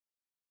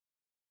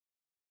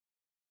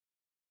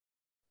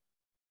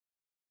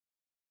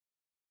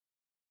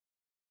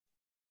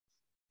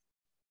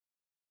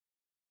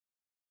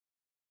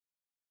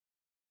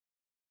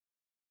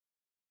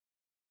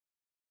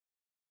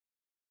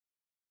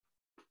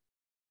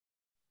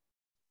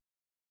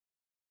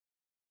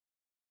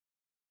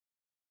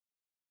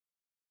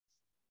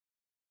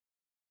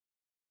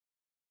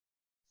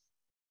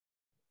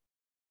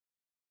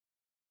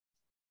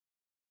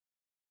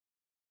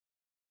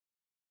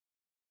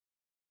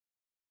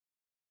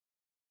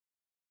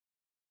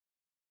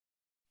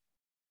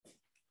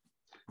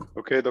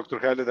Okay, Dr.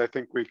 Khalid, I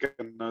think we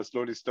can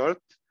slowly start.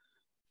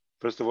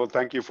 First of all,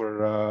 thank you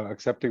for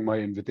accepting my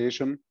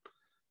invitation.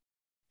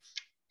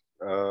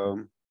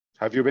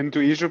 Have you been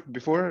to Egypt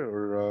before?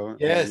 Or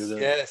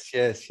Yes.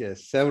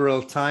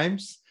 Several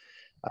times.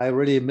 I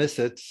really miss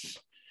it,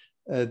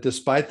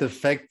 despite the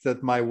fact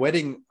that my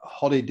wedding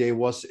holiday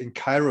was in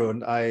Cairo,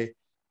 and I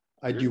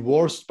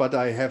divorced, but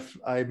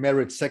I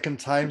married second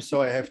time,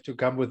 so I have to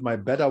come with my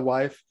better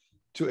wife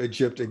to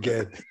Egypt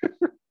again.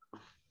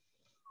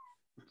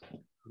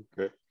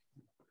 Okay.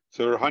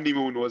 So your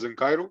honeymoon was in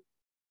Cairo?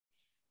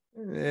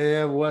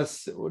 It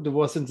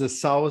was in the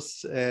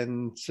south,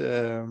 and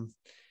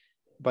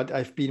but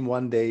I've been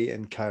one day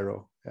in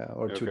Cairo,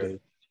 or 2 days.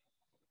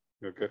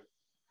 Okay,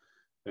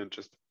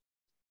 interesting.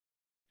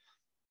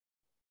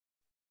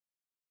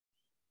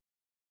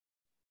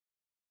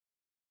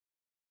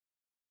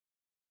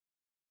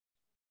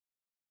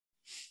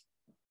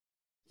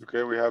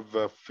 Okay, we have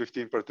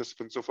 15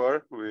 participants so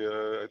far.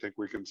 I think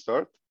we can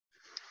start.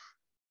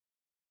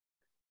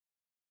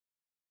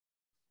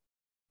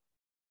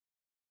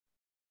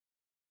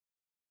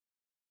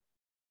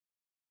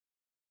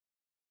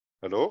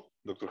 Hello,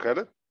 Dr.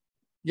 Khaled?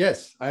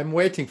 Yes, I'm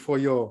waiting for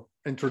your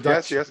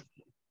introduction.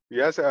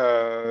 Yes.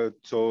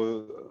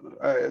 So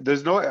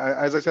there's no,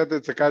 as I said,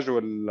 it's a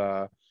casual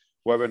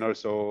webinar.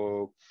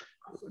 So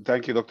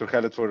thank you, Dr.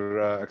 Khaled, for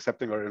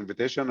accepting our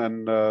invitation.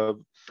 And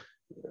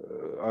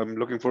I'm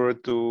looking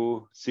forward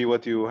to see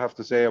what you have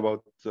to say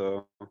about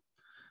the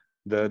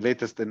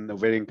latest in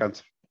ovarian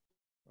cancer.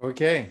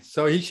 Okay,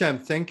 so Hisham,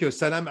 thank you.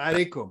 Salam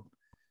alaikum.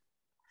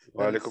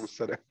 وعليكم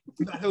السلام.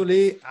 اسمحوا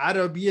لي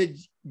عربية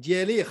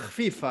ديالي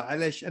خفيفة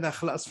علاش أنا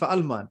خلص في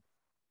ألمان.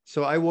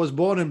 So I was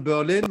born in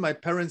Berlin. My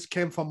parents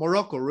came from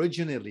Morocco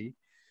originally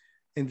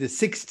in the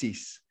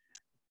 60s.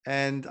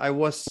 And I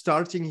was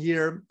starting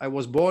here. I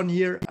was born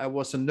here. I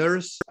was a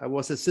nurse. I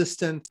was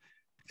assistant.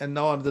 And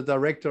now I'm the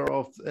director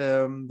of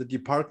the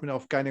Department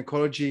of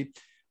Gynecology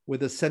with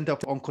the Center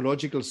for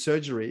Oncological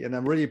Surgery. And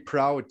I'm really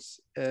proud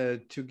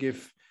to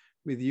give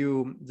with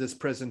you this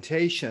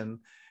presentation.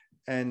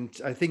 And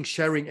I think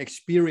sharing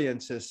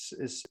experiences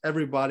is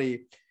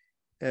everybody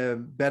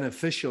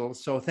beneficial.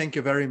 So thank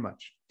you very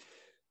much.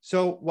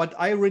 So what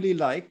I really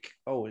like,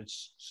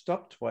 it's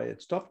stopped. Why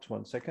it stopped?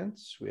 1 second.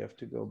 We have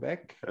to go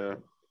back.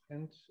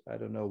 And I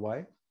don't know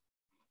why.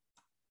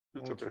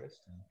 It's okay.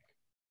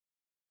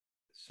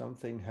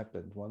 Something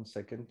happened. 1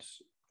 second.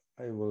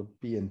 I will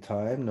be in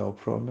time. No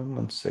problem.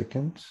 1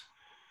 second.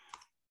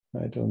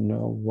 I don't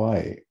know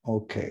why.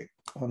 Okay.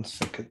 1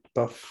 second.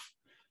 Buff.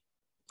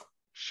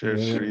 Share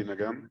screen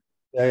again.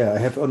 Yeah. I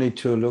have only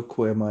to look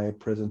where my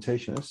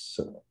presentation is.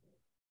 So.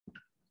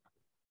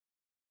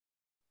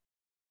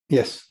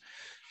 Yes.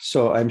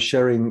 So I'm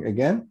sharing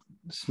again.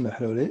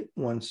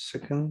 1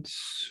 second.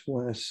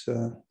 Where's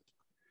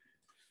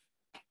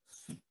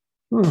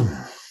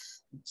 1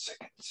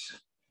 second.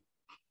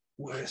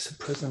 Where is the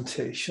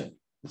presentation?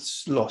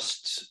 It's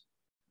lost.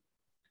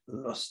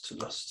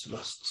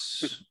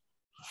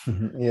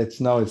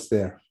 Now it's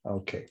there.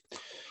 Okay.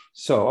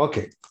 So,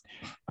 okay.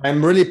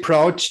 I'm really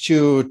proud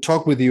to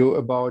talk with you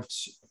about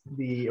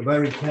the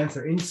ovarian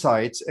cancer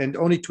insights, and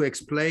only to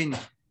explain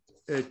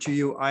to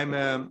you, I'm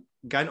a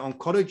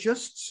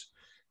gyn-oncologist.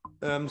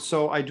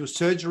 So I do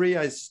surgery,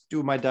 I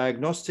do my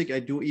diagnostic,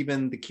 I do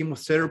even the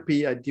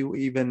chemotherapy, I do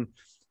even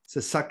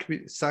the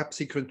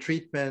subsequent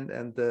treatment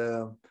and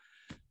the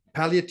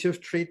palliative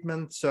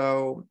treatment.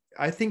 So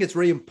I think it's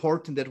very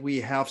important that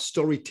we have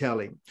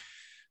storytelling.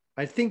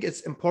 I think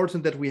it's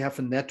important that we have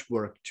a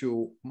network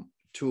to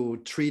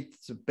treat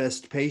the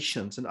best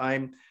patients. And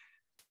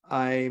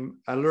I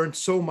learned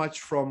so much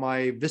from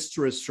my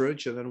visceral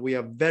surgeon, and we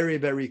are very,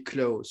 very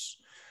close.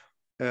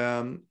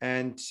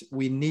 And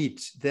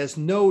there's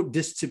no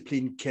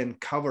discipline can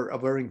cover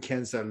ovarian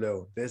cancer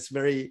alone. That's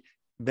very,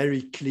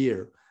 very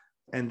clear.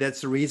 And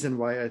that's the reason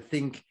why I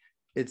think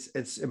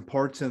it's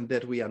important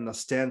that we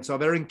understand. So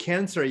ovarian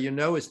cancer,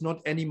 is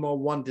not anymore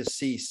one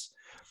disease.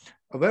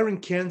 Ovarian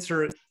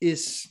cancer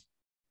is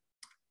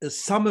a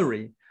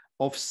summary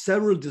of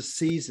several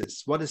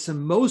diseases. What is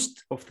in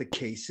most of the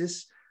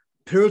cases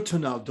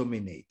peritoneal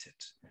dominated.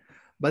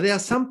 But there are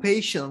some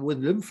patients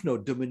with lymph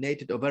node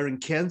dominated ovarian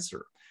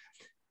cancer.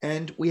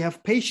 And we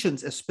have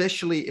patients,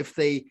 especially if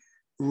the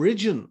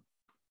origin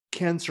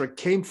cancer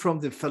came from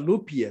the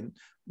fallopian,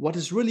 what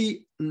is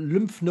really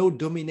lymph node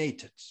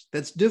dominated.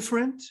 That's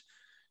different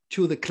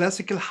to the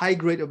classical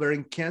high-grade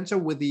ovarian cancer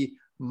with the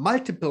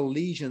multiple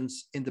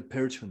lesions in the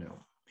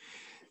peritoneum.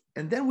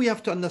 And then we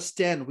have to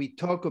understand, we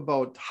talk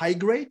about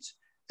high-grade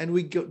and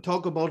we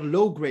talk about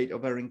low-grade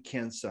ovarian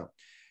cancer.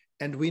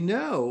 And we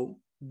know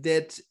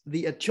that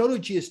the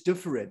etiology is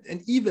different,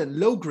 and even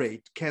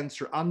low-grade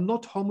cancer are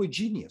not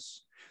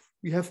homogeneous.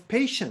 You have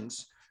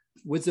patients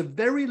with a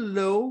very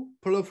low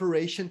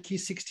proliferation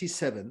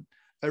Ki67,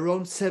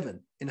 around 7.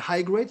 In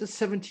high grade, it's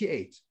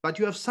 78. But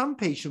you have some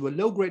patients with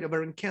low-grade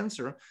ovarian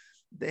cancer,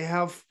 they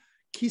have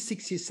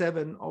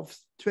Ki67 of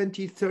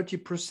 20,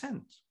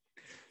 30%.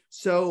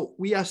 So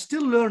we are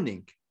still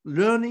learning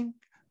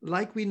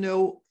like we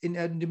know in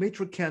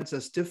endometrial cancer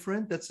is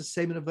different, that's the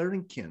same in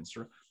ovarian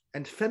cancer.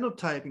 And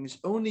phenotyping is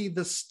only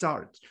the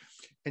start.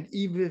 And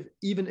even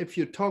if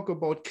you talk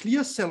about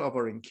clear cell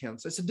ovarian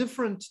cancer, it's a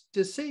different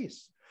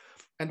disease.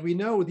 And we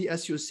know the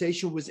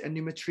association with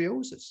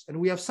endometriosis. And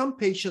we have some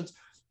patients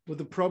with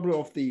the problem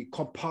of the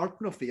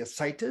compartment of the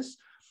ascites,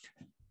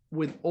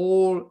 with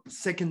all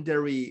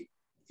secondary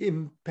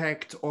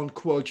impact on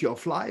quality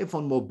of life,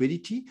 on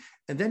mobility.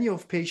 And then you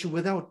have patients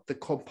without the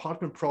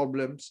compartment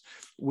problems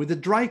with the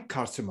dry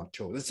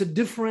carcinomatosis. It's a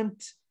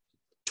different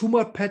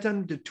tumor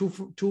pattern, the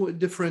two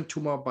different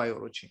tumor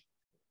biology.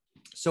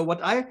 So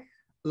what I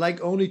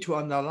like only to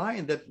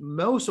underline that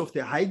most of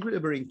the high-grade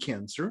ovarian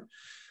cancer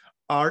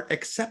are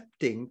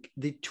accepting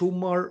the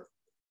tumor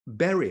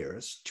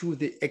barriers to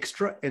the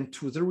extra and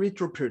to the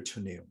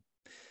retroperitoneum.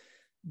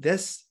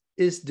 This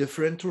is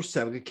different to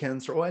cervical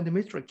cancer or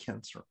endometrial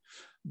cancer.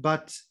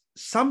 But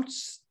some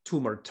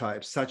tumor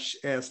types, such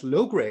as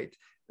low-grade,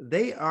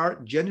 they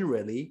are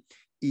generally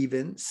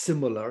even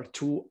similar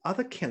to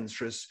other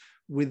cancers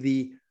with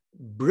the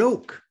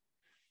broke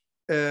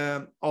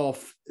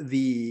of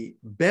the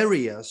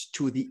barriers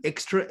to the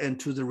extra and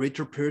to the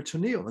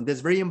retroperitoneum. And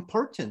that's very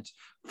important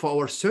for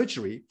our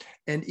surgery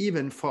and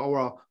even for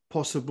our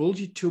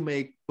possibility to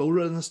make bone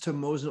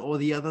anastomosis and all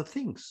the other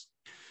things.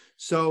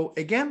 So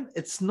again,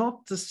 it's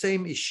not the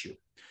same issue.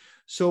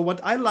 So what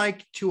I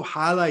like to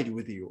highlight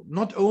with you,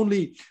 not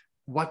only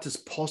what is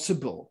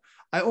possible,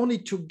 I only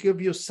to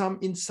give you some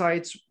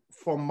insights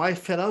from my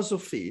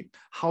philosophy,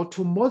 how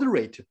to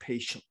moderate a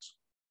patient.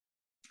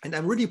 And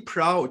I'm really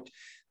proud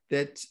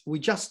that we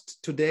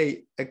just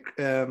today,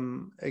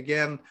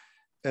 again,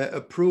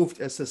 approved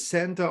as a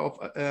center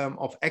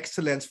of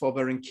excellence for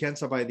ovarian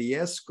cancer by the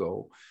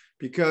ESCO,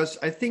 because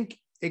I think,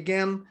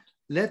 again,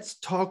 let's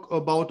talk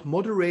about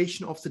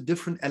moderation of the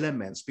different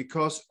elements,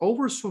 because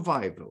over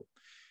survival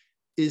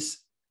is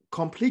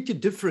completely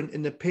different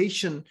in a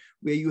patient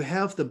where you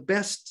have the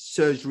best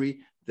surgery,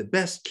 the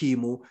best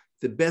chemo,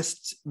 the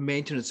best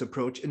maintenance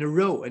approach in a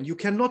row, and you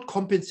cannot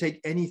compensate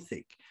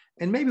anything.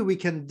 And maybe we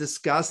can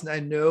discuss, and I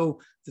know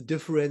the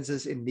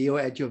differences in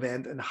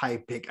neoadjuvant and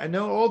high-pick. I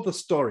know all the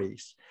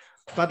stories,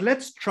 but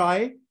let's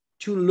try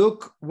to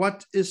look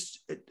what is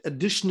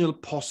additional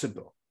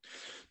possible.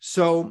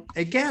 So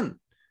again,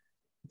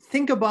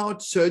 think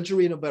about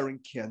surgery in ovarian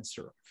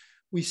cancer.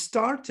 We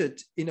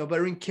started in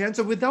ovarian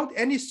cancer without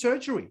any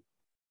surgery.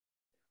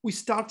 We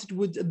started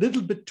with a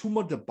little bit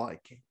tumor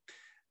debulking.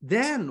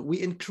 Then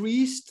we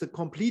increased the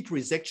complete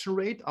resection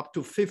rate up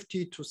to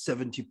 50 to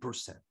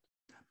 70%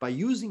 by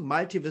using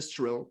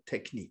multivisceral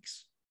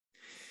techniques.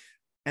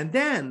 And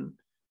then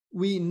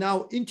we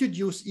now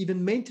introduce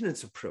even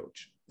maintenance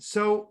approach.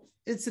 So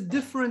it's a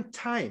different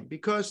time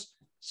because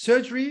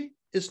surgery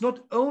is not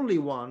only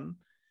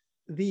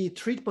the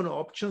treatment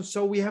option,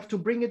 so we have to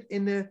bring it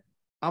in the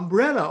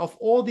umbrella of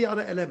all the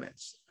other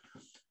elements.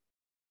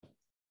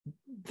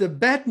 The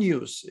bad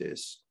news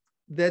is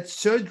that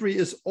surgery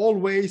is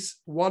always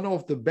one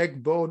of the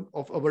backbone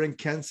of ovarian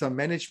cancer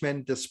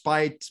management,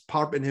 despite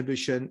PARP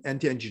inhibition,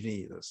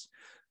 anti-androgens.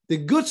 The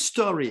good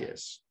story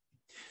is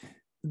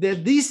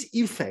that these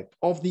effects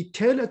of the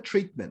tailored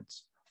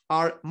treatments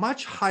are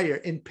much higher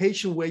in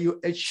patients where you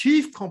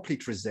achieve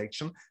complete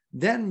resection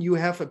than you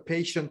have a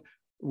patient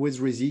with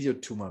residual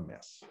tumor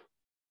mass.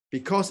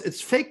 Because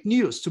it's fake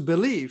news to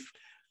believe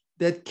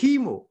that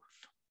chemo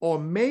or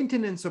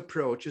maintenance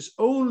approach is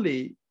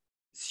only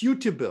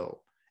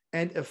suitable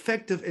and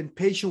effective in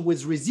patients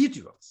with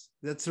residuals.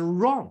 That's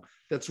wrong.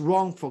 That's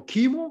wrong for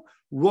chemo,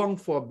 wrong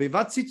for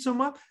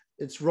bevacizumab,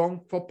 it's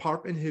wrong for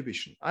PARP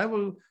inhibition. I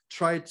will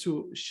try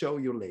to show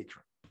you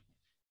later.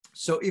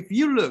 So if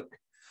you look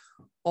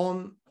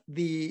on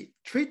the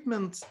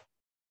treatment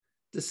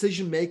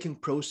decision-making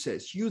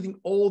process using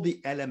all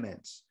the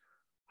elements,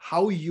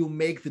 how you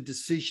make the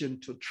decision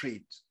to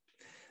treat,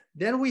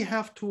 then we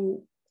have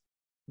to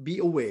be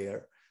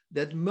aware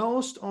that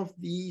most of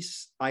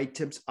these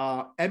items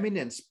are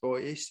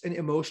eminence-based and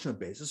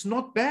emotional-based. It's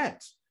not bad.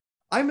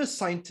 I'm a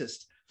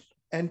scientist,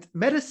 and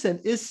medicine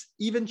is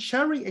even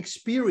sharing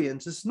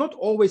experience. It's not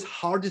always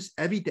hardest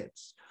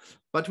evidence,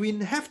 but we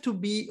have to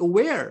be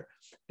aware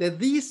that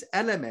these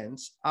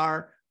elements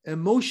are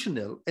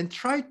emotional and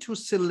try to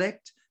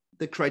select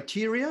the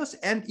criteria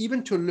and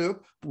even to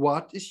look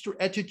what is your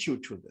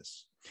attitude to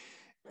this.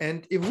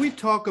 And if we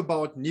talk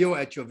about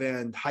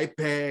neoadjuvant,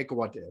 high-pack,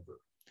 whatever,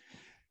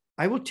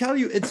 I will tell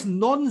you it's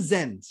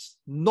nonsense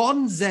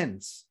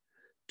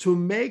to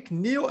make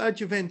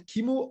neoadjuvant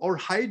chemo or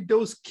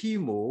high-dose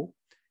chemo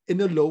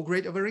in a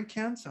low-grade ovarian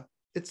cancer.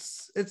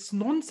 It's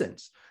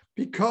nonsense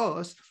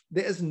because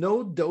there is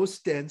no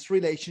dose-dense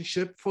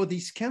relationship for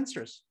these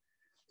cancers.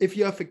 If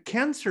you have a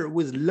cancer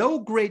with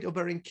low-grade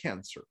ovarian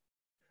cancer,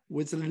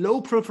 with a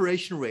low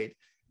proliferation rate,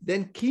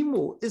 then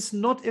chemo is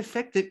not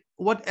effective,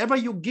 whatever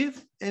you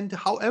give and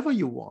however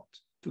you want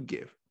to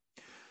give.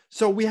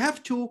 So we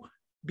have to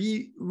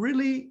be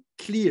really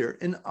clear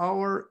in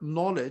our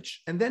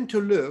knowledge and then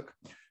to look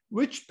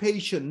which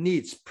patient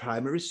needs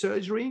primary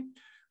surgery,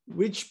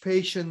 which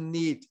patient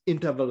needs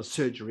interval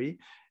surgery,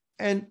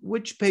 and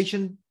which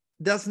patient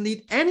doesn't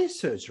need any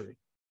surgery.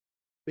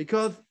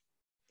 Because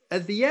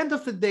at the end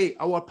of the day,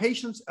 our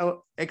patients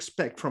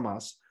expect from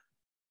us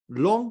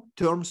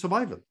long-term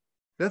survival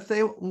that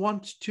they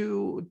want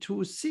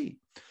to see.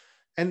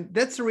 And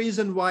that's the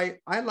reason why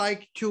I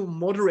like to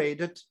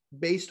moderate it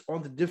based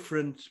on the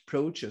different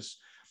approaches.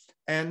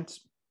 And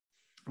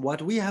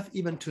what we have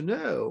even to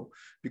know,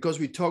 because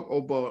we talk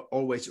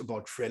always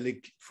about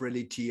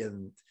frailty,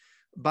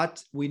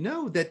 but we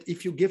know that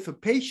if you give a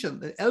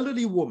patient, an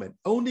elderly woman,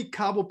 only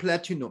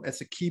carboplatinum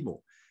as a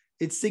chemo,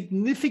 it's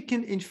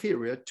significantly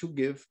inferior to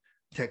give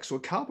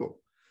Taxol carbo.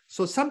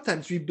 So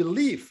sometimes we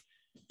believe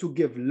to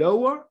give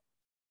lower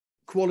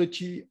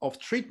quality of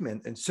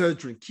treatment and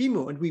surgery and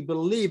chemo, and we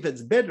believe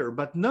it's better,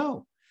 but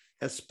no,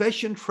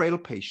 especially in frail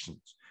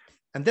patients.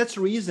 And that's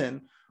the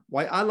reason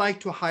why I like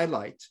to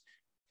highlight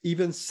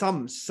even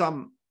some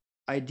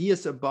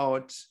ideas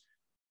about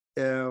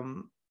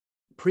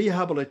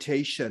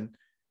prehabilitation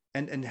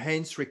and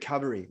enhanced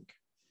recovery.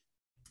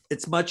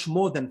 It's much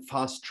more than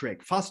fast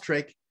track. Fast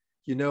track,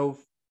 you know,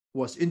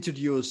 was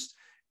introduced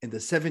in the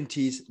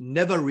 70s,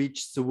 never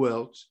reached the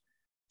world.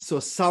 So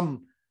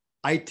some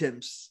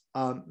items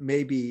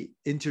may be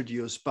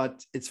introduced,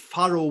 but it's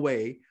far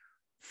away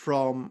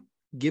from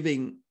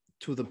giving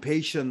to the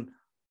patient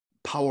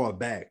power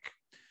back.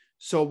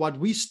 So what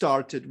we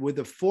started with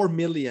a 4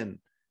 million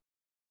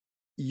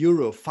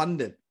euro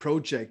funded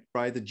project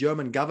by the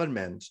German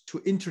government to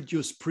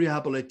introduce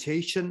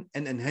prehabilitation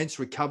and enhanced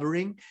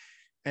recovery.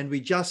 And we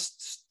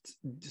just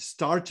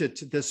started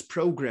this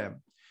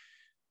program.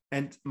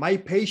 And my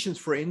patients,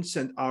 for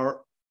instance,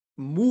 are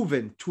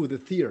moving to the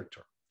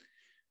theater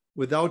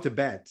without a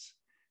bed,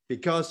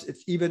 because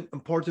it's even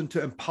important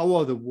to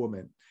empower the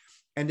woman.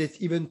 And it's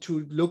even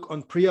to look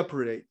on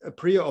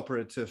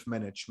preoperative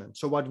management.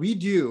 So what we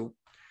do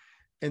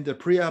in the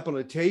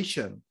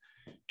prehabilitation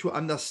to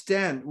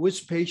understand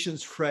which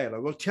patient's frail. I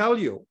will tell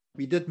you,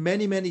 we did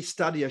many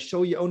studies. I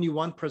show you only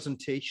one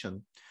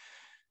presentation.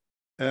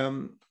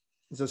 The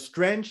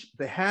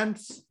hand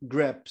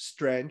grab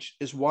strength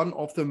is one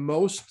of the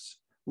most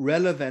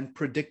relevant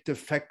predictive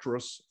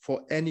factors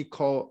for any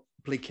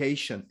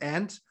complication.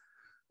 And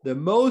the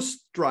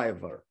most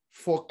driver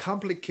for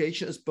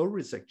complication is bone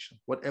resection,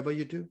 whatever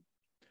you do.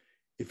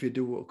 If you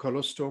do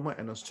colostoma,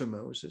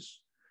 anastomosis,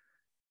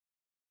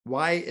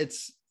 why it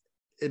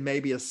may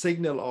be a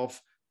signal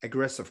of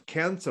aggressive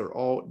cancer,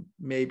 or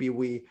maybe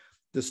we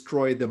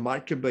destroy the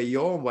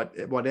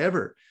microbiome,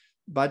 whatever.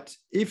 But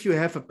if you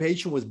have a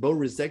patient with bone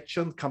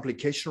resection,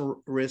 complication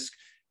risk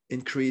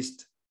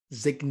increased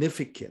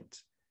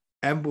significant.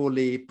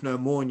 Emboli,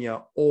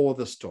 pneumonia, all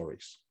the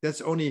stories. That's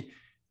only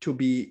to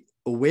be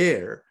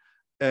aware.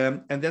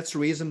 And that's the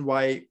reason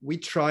why we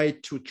try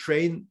to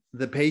train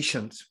the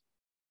patient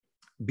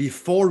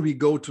before we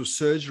go to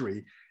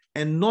surgery.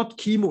 And not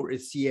chemo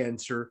is the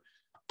answer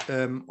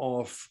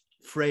of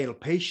frail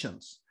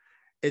patients.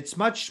 It's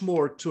much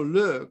more to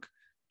look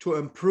to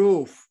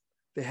improve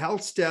the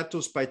health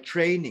status by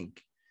training,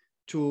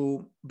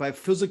 by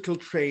physical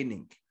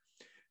training,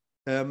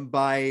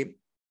 by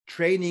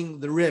training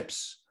the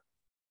ribs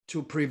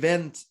to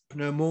prevent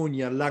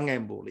pneumonia, lung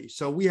emboli.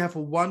 So we have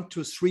a 1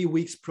 to 3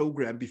 weeks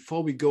program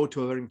before we go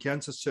to ovarian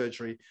cancer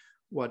surgery,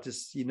 what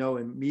is,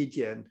 in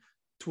median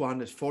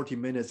 240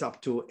 minutes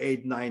up to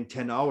 8, 9,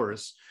 10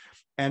 hours.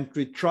 And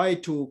we try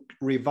to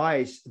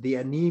revise the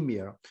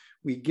anemia.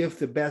 We give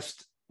the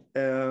best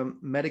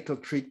medical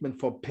treatment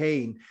for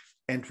pain,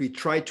 and we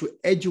try to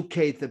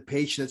educate the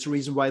patient. That's the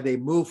reason why they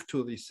move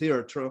to the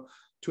theater,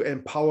 to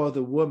empower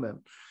the woman,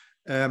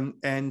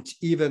 and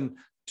even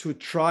to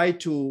try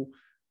to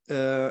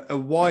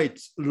avoid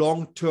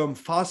long-term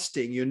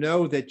fasting. You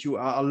know that you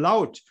are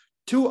allowed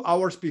 2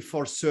 hours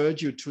before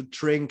surgery to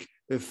drink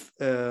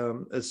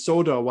a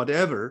soda or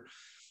whatever.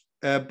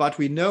 But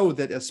we know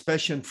that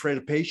especially in frail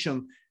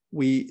patient,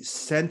 we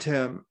send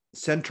her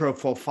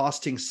for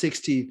fasting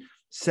 16,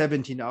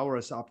 17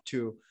 hours up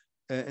to,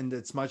 and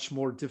it's much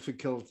more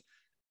difficult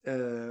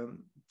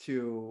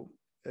to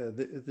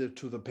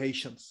the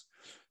patients.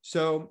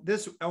 So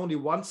this only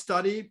one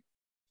study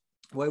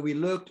where we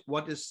looked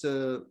what is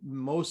the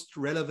most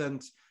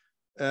relevant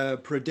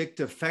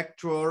predictive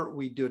factor.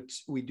 We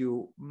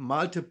do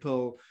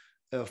multiple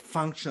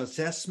functional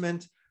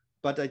assessment,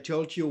 but I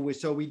told you,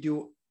 we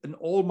do in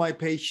all my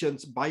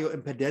patients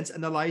bioimpedance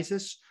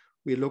analysis.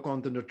 We look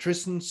on the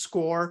nutrition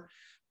score.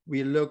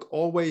 We look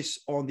always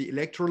on the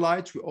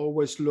electrolytes. We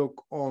always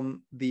look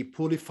on the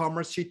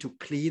polypharmacy to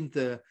clean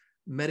the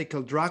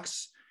medical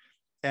drugs.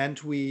 And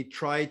we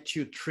try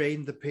to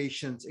train the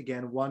patients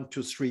again 1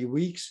 to 3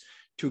 weeks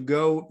to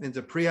go in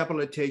the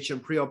prehabilitation,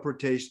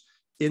 preoperative,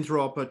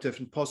 intraoperative,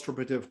 and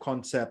postoperative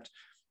concept,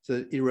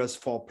 the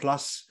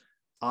ERAS-4+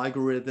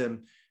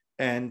 algorithm.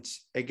 And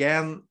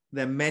again,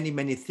 there are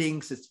many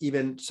things. It's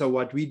even, so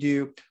what we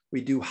do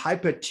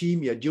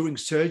hyperthemia during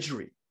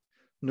surgery,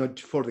 not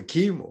for the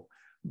chemo,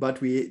 but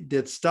we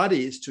did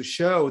studies to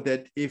show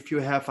that if you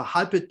have a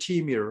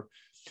hyperthemia,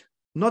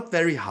 not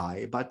very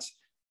high, but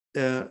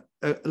a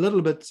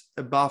little bit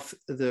above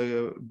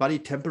the body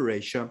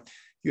temperature,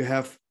 you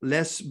have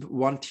less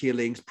wound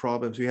healings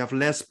problems, you have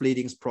less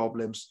bleedings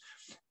problems,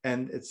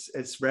 and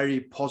it's very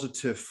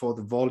positive for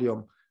the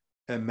volume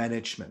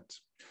management.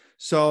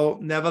 So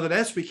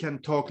nevertheless, we can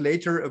talk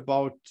later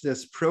about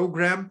this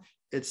program.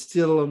 It's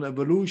still an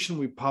evolution.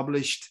 We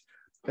published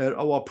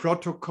our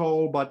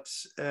protocol, but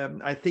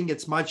I think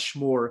it's much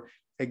more,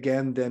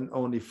 again, than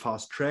only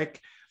fast track.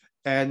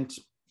 And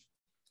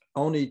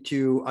only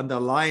to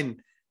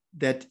underline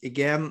that,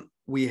 again,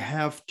 we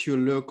have to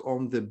look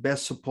on the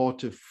best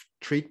supportive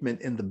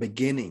treatment in the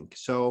beginning.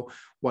 So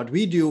what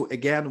we do,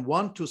 again,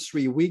 1 to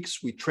 3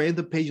 weeks, we train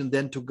the patient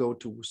then to go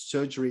to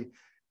surgery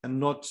and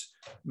not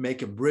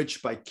make a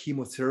bridge by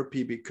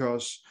chemotherapy,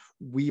 because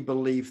we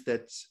believe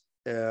that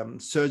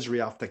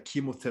surgery after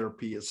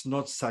chemotherapy is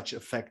not such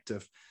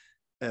effective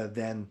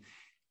than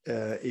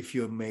if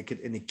you make it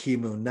in a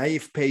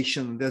chemo-naive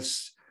patient.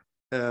 This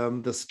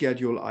the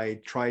schedule I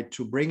tried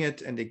to bring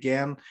it. And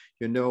again,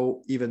 you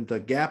know, even the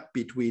gap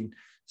between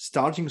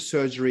starting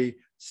surgery,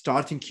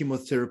 starting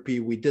chemotherapy,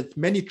 we did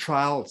many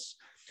trials.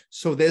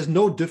 So there's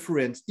no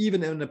difference,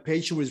 even in a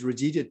patient with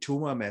residual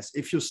tumor mass.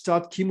 If you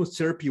start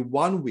chemotherapy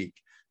 1 week,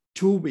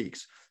 2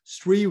 weeks,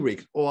 3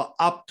 weeks, or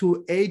up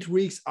to 8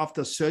 weeks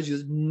after surgery,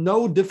 there's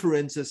no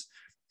differences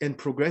in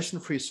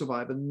progression-free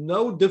survival,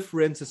 no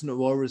differences in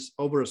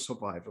overall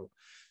survival.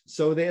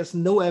 So there's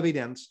no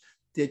evidence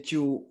that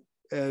you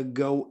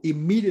go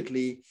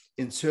immediately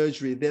in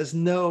surgery. There's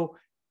no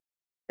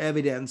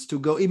evidence to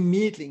go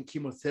immediately in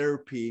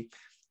chemotherapy.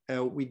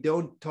 We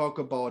don't talk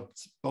about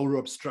bowel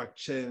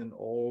obstruction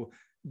or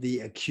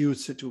the acute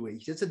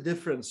situation. It's a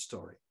different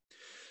story.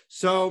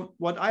 So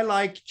what I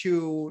like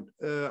to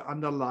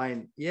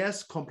underline,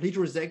 yes, complete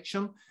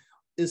resection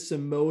is the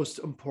most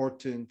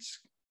important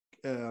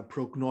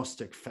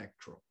prognostic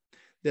factor.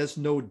 There's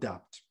no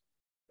doubt.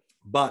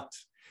 But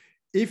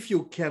if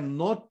you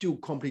cannot do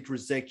complete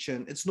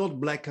resection, it's not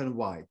black and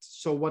white.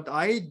 So what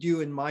I do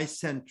in my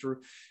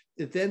center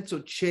is then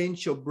to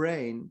change your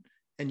brain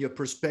and your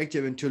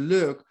perspective and to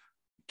look,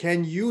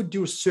 can you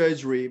do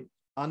surgery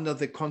under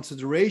the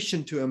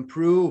consideration to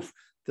improve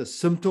the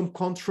symptom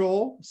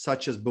control,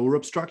 such as bowel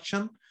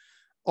obstruction,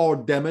 or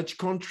damage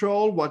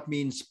control, what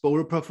means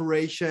bowel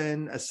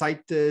perforation,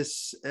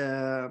 ascites,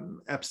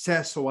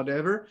 abscess, or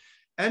whatever,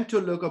 and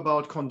to look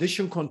about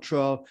condition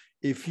control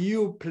if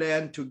you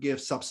plan to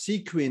give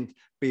subsequent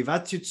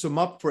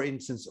bevacizumab, for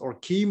instance, or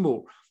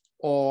chemo,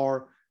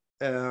 or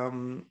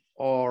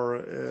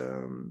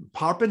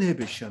PARP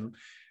inhibition.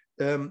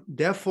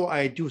 Therefore,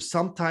 I do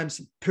sometimes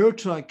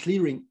peritoneal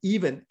clearing,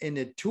 even in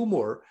a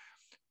tumor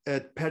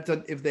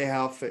pattern, if they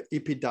have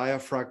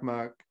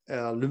epidiaphragmatic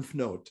lymph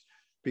node,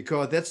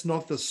 because that's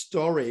not the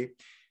story.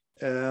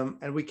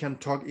 And we can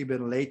talk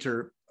even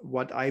later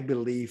what I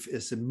believe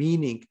is the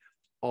meaning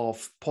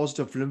of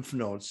positive lymph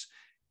nodes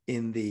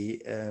in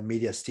the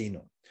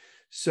mediastinum.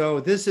 So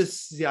this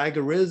is the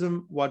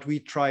algorithm, what we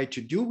try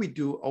to do. We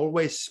do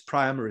always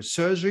primary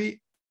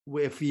surgery.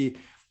 If we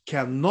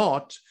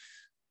cannot,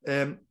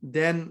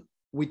 then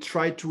we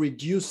try to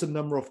reduce the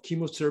number of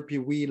chemotherapy.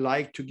 We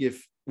like to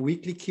give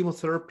weekly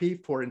chemotherapy,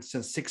 for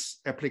instance,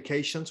 6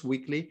 applications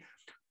weekly,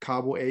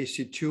 carbo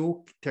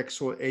AC2,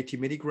 Taxol 80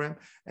 milligram,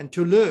 and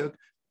to look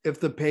if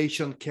the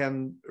patient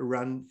can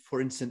run,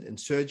 for instance, in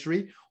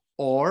surgery,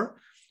 or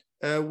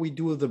we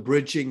do the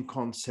bridging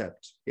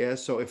concept. Yeah,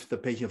 so if the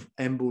patient have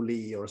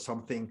emboli or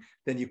something,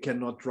 then you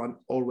cannot run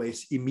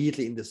always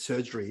immediately in the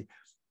surgery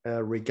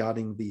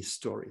regarding these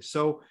stories.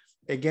 So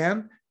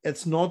again,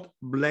 it's not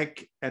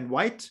black and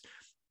white.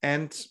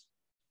 And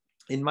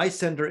in my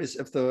center is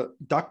if the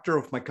doctor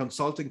of my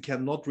consultant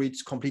cannot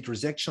reach complete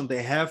resection,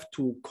 they have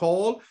to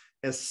call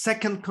a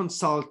second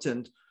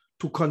consultant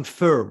to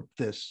confirm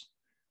this,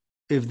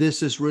 if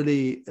this is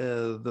really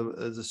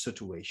the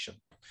situation.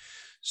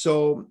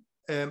 So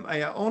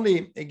I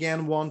only,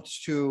 again, want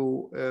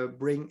to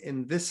bring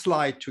in this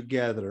slide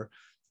together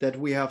that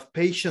we have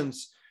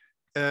patients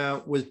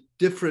with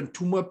different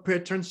tumor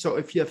patterns. So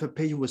if you have a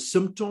patient with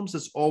symptoms,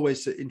 it's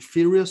always an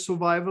inferior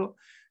survival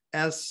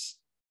as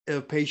a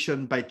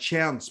patient by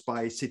chance,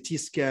 by CT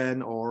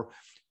scan or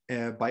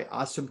by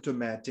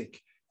asymptomatic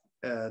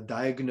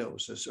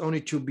diagnosis,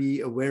 only to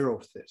be aware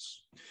of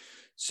this.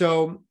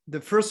 So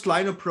the first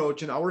line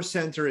approach in our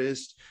center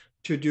is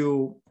to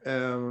do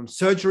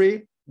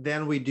surgery.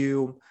 Then we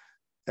do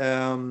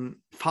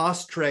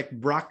fast track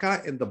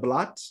BRCA in the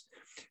blood.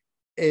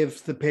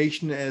 If the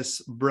patient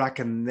is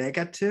BRCA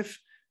negative,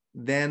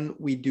 then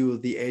we do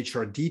the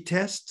HRD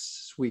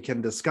tests. We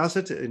can discuss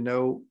it. I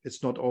know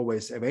it's not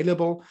always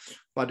available,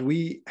 but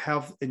we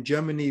have in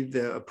Germany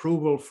the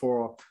approval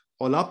for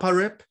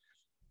olaparib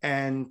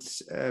and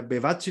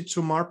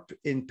bevacizumab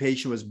in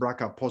patients with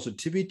BRCA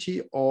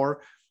positivity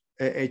or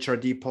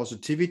HRD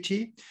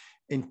positivity.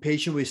 In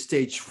patient with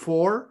stage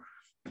 4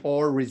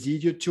 or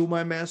residual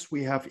tumor mass,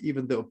 we have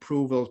even the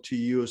approval to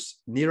use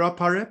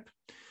niraparib.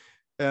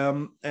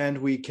 And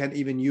we can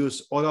even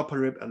use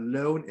olaparib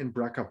alone in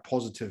BRCA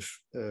positive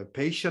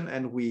patient.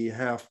 And we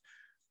have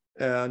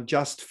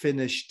just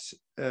finished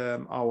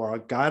our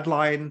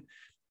guideline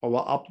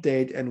our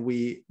update, and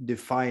we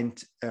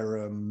defined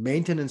a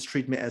maintenance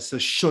treatment as a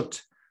should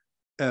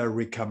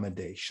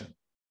recommendation.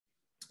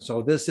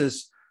 So this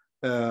is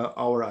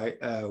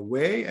our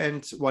way.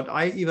 And what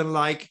I even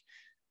like,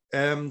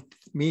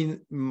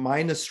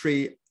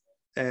 -3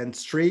 and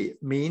 3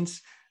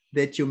 means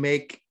that you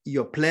make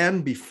your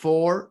plan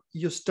before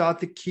you start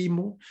the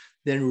chemo,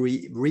 then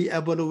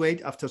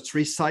re-evaluate after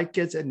 3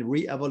 cycles, and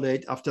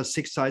re-evaluate after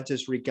 6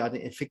 cycles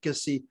regarding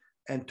efficacy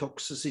and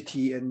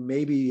toxicity, and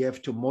maybe you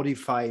have to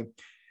modify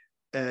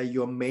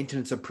your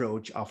maintenance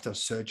approach after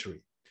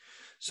surgery.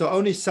 So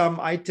only some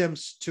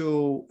items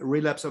to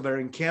relapse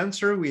ovarian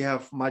cancer. We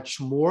have much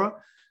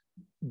more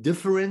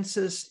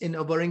differences in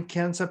ovarian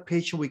cancer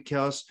patients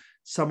because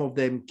some of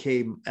them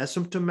came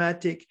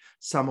asymptomatic,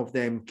 some of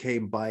them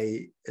came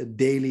by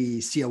daily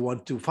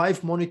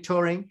CR125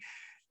 monitoring.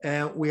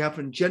 We have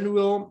in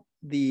general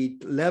the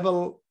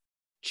level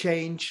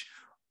change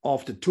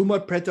of the tumor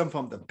pattern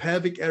from the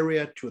pelvic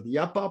area to the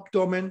upper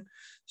abdomen.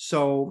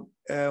 So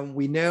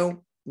we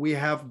know we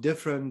have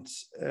different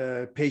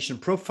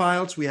patient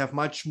profiles. We have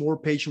much more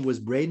patients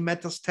with brain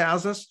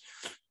metastasis.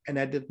 And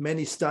I did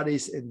many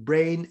studies in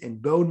brain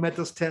and bone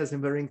metastasis in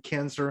ovarian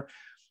cancer.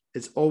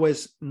 It's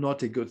always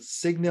not a good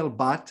signal,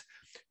 but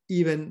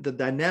even the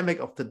dynamic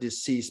of the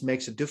disease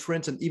makes a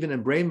difference. And even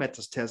in brain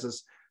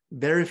metastasis,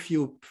 very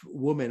few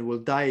women will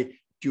die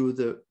due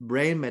to the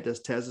brain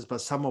metastasis,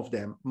 but some of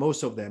them,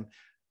 most of them,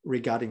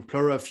 regarding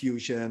pleural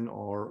effusion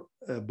or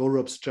bowel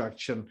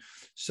obstruction.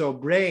 So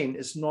brain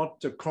is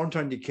not a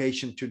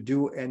contraindication to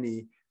do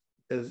any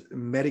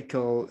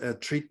medical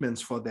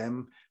treatments for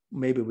them.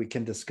 Maybe we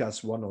can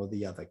discuss one or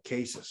the other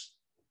cases.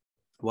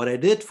 What I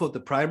did for the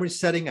primary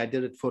setting, I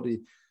did it for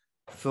the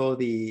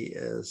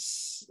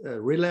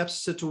relapse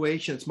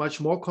situation. It's much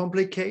more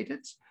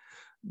complicated.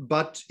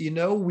 But, you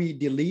know, we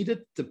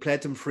deleted the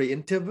platinum-free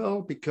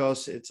interval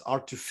because it's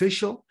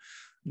artificial.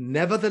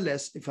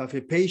 Nevertheless, if I have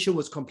a patient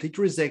with complete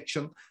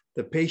resection,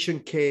 the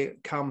patient can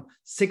come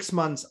 6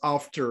 months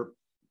after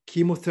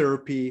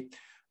chemotherapy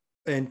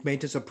and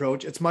maintenance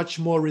approach, it's much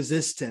more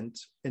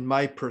resistant in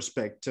my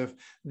perspective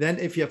than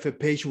if you have a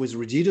patient with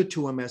residual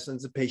tumor mass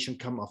and the patient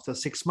come after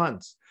 6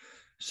 months.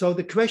 So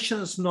the question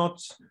is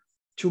not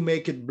to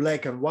make it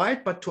black and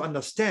white, but to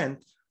understand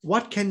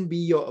what can be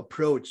your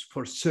approach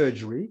for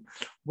surgery,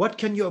 what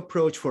can you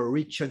approach for a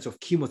rechange of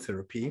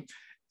chemotherapy,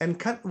 and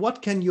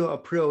what can you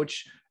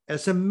approach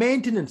as a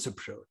maintenance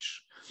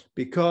approach.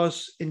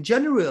 Because in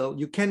general,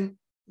 you can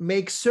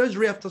make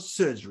surgery after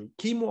surgery,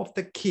 chemo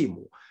after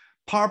chemo,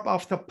 PARP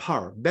after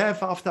PARP,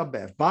 BEV after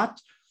BEV,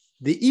 but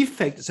the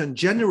effect is in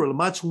general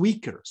much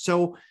weaker.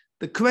 So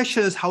the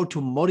question is how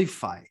to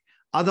modify.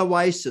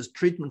 Otherwise, this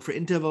treatment-free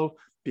interval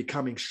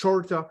becoming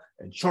shorter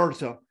and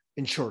shorter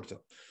and shorter.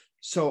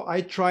 So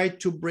I tried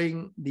to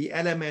bring the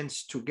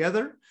elements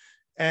together,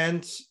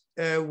 and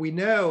we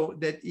know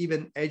that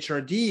even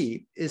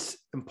HRD is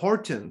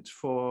important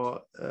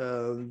for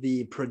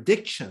the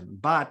prediction,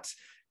 but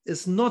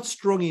is not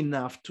strong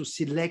enough to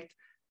select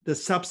the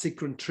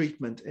subsequent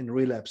treatment in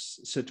relapse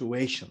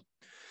situation.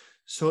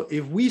 So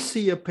if we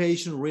see a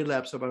patient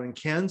relapse ovarian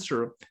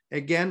cancer,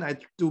 again, I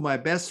do my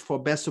best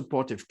for best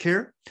supportive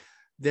care,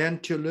 then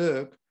to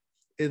look,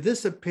 is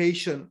this a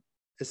patient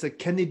is a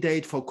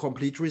candidate for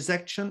complete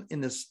resection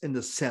in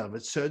the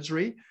salvage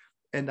surgery?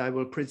 And I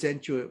will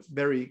present you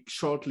very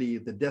shortly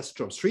the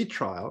DESTROP-3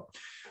 trial,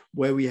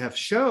 where we have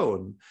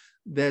shown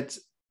that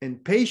in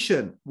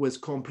patient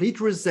with complete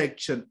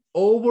resection,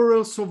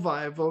 overall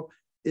survival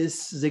is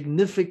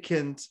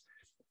significantly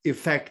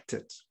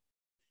affected.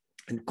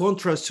 In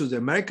contrast to the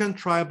American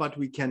trial, but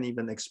we can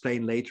even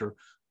explain later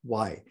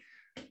why.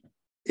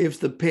 If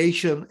the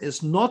patient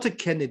is not a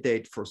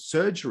candidate for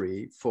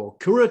surgery, for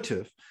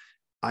curative,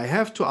 I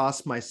have to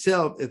ask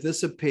myself if this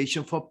is a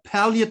patient for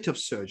palliative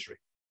surgery.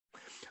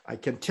 I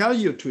can tell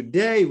you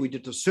today we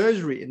did a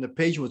surgery in a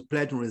patient with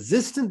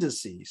platinum-resistant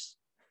disease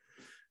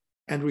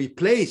and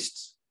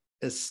replaced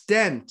a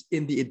stent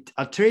in the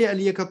arteria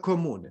iliaca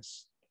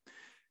communis.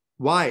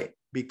 Why?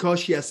 Because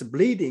she has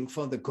bleeding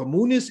from the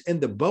communis and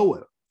the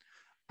bowel.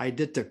 I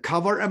did the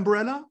cover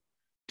umbrella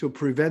to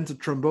prevent the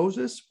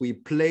thrombosis. We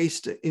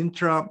placed the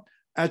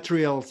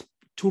intra-arterial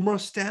tumor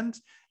stent,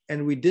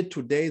 and we did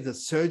today the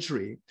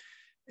surgery.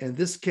 In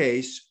this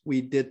case,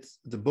 we did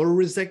the bowel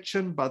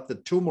resection, but the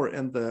tumor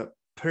in the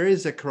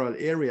perisacral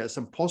area is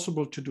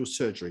impossible to do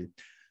surgery.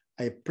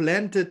 I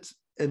planted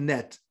a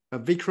net, a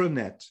vicryl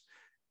net,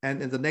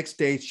 and in the next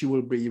day she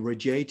will be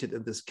radiated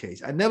in this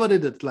case. I never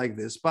did it like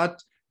this,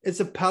 but it's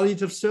a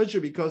palliative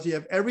surgery because you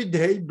have every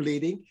day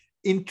bleeding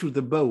into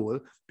the bowel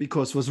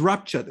because it was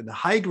ruptured in a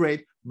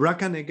high-grade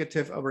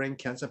BRCA-negative ovarian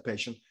cancer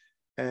patient.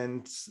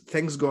 And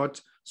thanks God,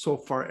 so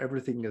far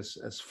everything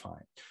is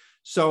fine.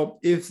 So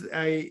if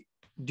I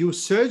do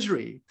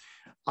surgery,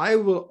 I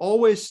will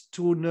always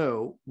to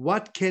know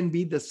what can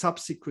be the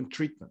subsequent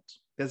treatment.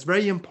 That's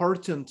very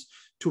important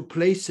to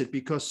place it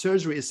because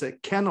surgery is a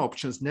can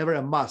option, it's never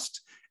a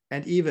must.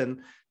 And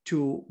even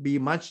to be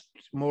much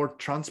more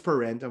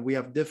transparent, and we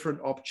have different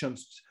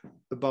options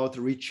about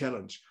the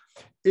re-challenge.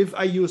 If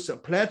I use a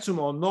platinum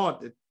or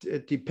not,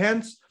 it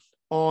depends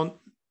on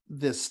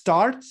the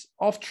start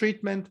of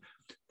treatment,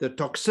 the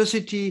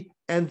toxicity,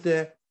 and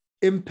the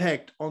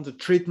impact on the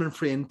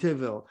treatment-free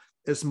interval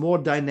is more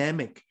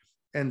dynamic.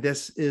 And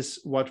this is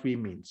what we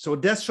mean. So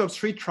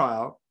DESTROP-3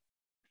 trial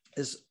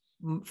is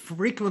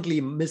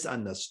frequently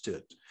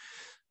misunderstood.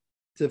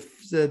 The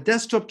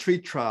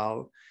DESTROP-3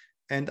 trial,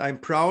 and I'm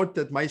proud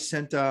that my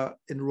center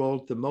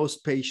enrolled the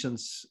most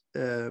patients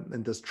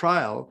in this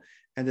trial,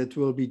 and it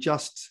will be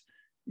just,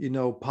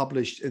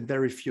 published in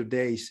very few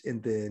days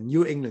in the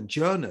New England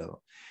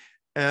Journal,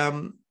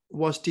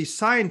 was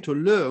designed to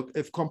look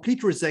if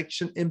complete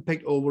resection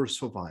impact overall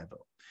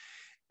survival.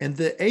 And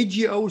the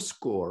AGO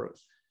score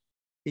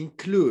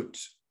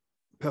includes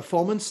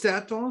performance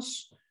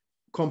status,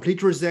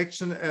 complete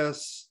resection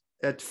as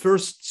at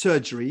first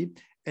surgery,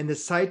 and the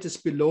site is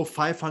below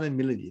 500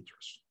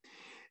 milliliters.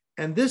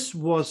 And this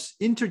was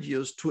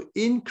introduced to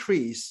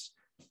increase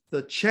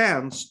the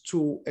chance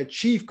to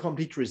achieve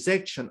complete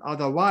resection.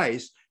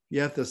 Otherwise, you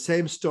have the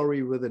same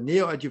story with a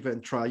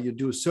neoadjuvant trial. You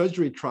do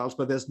surgery trials,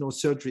 but there's no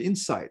surgery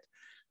inside.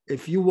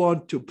 If you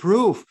want to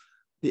prove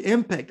the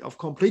impact of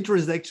complete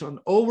resection on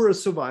overall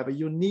survival,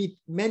 you need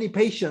many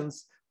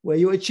patients where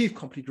you achieve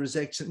complete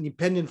resection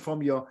independent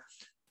from your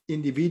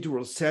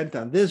individual center.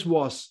 And this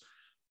was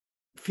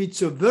vice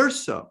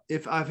versa.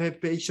 If I've had a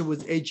patient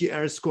with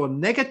AGR score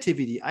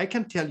negativity, I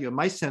can tell you in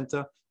my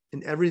center,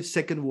 in every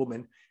second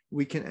woman,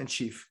 we can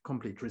achieve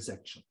complete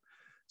resection.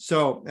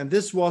 So, and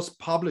this was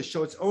published,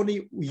 so it's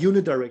only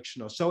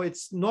unidirectional. So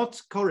it's not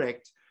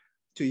correct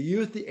to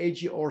use the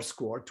AGR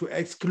score to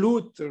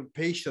exclude the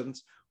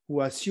patients who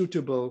are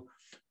suitable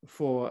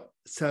for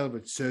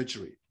salvage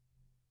surgery.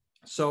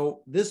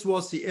 So this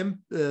was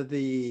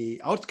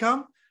the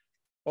outcome.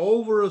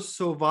 Overall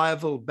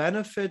survival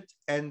benefit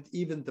and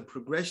even the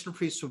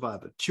progression-free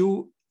survival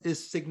 2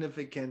 is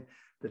significant.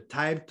 The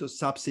time to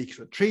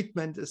subsequent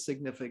treatment is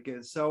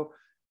significant. So,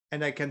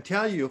 and I can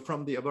tell you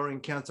from the Ovarian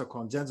Cancer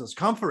Consensus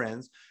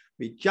Conference,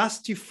 we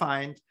just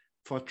defined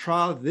for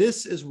trial,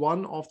 this is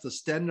one of the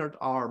standard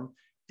arm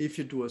if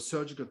you do a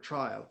surgical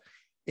trial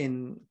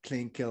in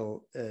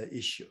clinical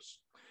issues.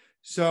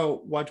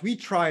 So what we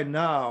try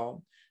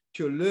now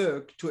to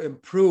look to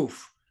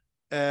improve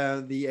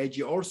the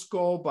AGR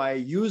score by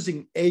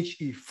using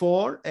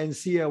HE4 and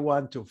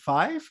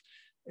CA125.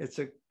 It's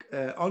an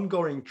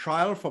ongoing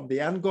trial from the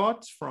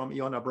ANGOT, from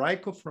Iona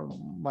Braiko,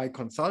 from my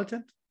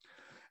consultant.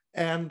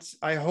 And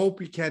I hope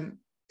we can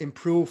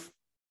improve,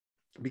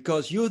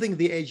 because using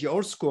the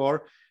AGR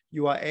score,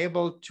 you are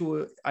able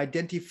to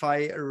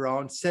identify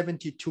around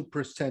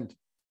 72%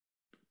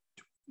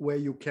 where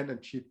you can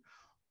achieve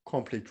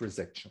complete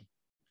resection.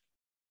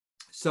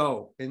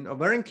 So in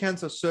ovarian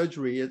cancer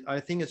surgery, I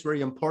think it's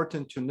very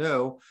important to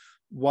know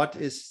what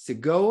is the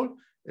goal.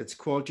 It's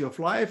quality of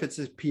life. It's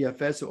a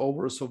PFS,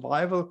 overall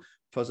survival.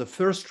 For the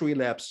first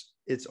relapse,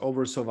 it's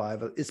overall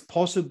survival. It's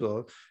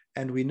possible.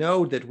 And we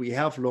know that we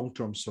have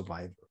long-term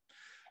survival.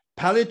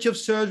 Palliative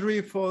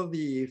surgery for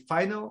the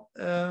final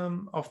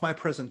of my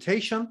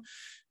presentation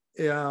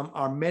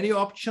are many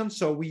options.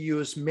 So we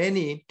use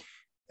many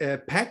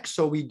PACs.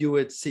 So we do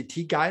it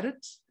CT guided.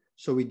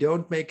 So we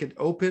don't make it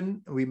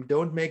open. We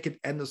don't make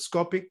it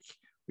endoscopic.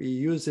 We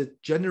use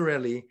it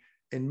generally,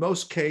 in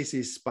most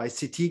cases, by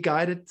CT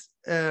guided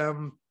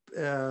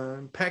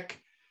PAC.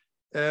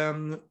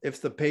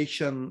 If the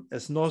patient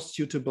is not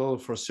suitable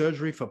for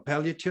surgery, for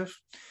palliative.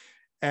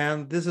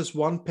 And this is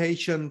one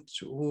patient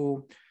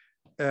who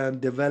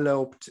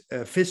developed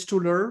a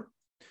fistula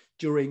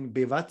during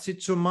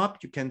bevacizumab.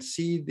 You can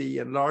see the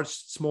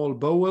enlarged small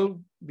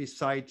bowel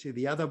beside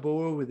the other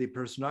bowel with the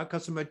personal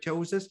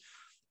carcinomatosis.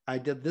 I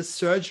did this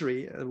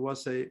surgery. It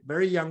was a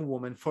very young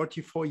woman,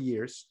 44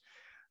 years.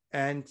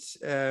 And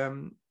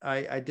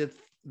I did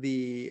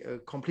the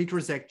complete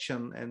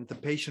resection, and the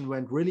patient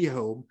went really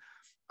home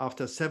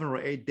after 7 or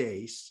 8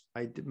 days.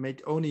 I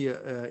made only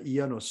a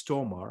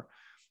ionosarcoma.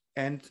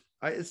 And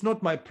it's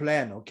not my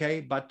plan,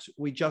 okay? But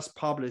we just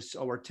published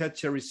our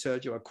tertiary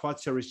surgery, our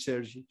quaternary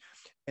surgery,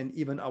 and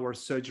even our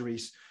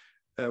surgeries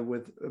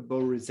with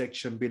bowel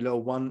resection below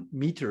 1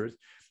 meter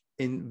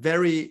in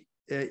very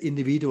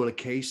individual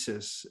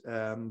cases.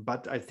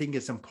 But I think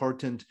it's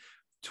important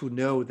to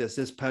know that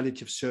this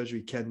palliative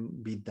surgery can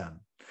be done.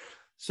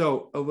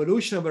 So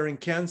evolution of ovarian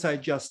cancer, I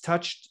just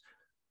touched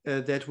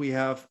that we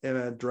have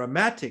a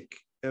dramatic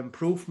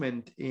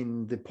improvement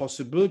in the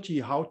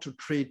possibility how to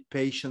treat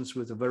patients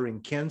with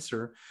ovarian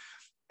cancer.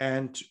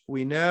 And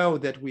we know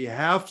that we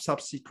have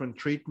subsequent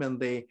treatment.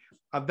 They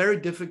are very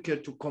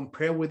difficult to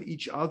compare with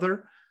each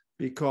other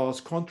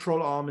because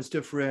control arm is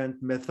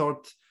different, method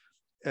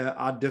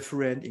are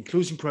different,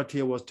 inclusion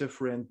criteria was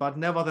different. But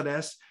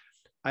nevertheless,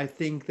 I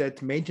think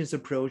that maintenance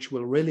approach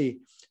will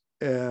really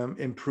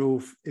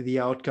improve the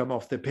outcome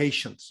of the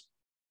patients.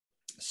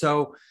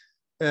 So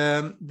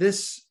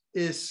this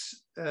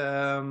is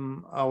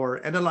our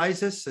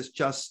analysis. It's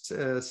just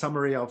a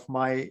summary of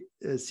my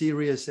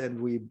series,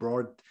 and we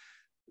brought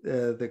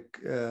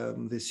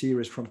the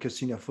series from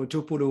Christina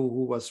Fotopoulou,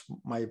 who was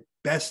my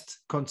best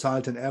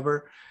consultant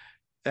ever.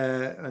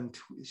 and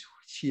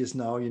she is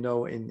now,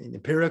 in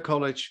Imperial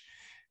College.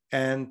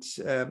 And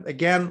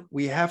again,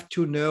 we have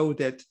to know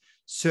that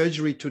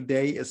surgery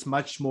today is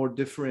much more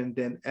different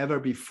than ever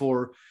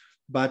before,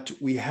 but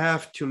we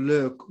have to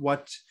look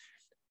what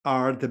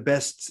are the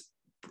best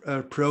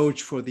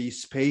approach for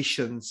these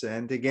patients.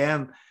 And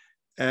again,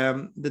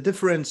 the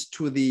difference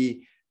to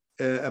the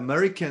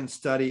American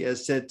study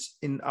is that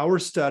in our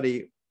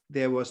study,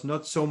 there was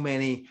not so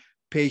many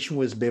patients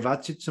with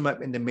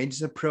bevacizumab in the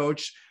maintenance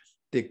approach.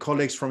 The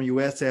colleagues from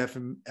US have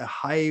a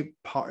high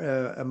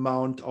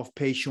amount of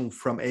patients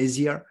from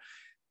Asia,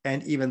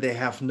 and even they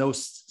have no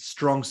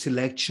strong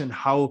selection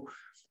how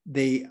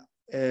they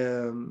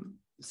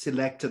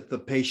selected the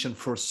patient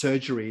for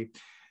surgery.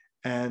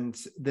 And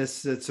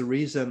this is a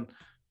reason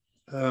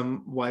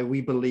why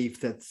we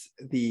believe that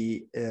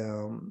the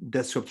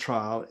DESKTOP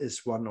trial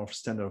is one of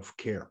standard of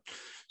care.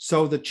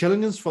 So the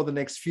challenges for the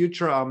next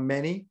future are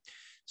many.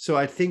 So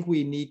I think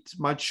we need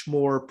much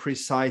more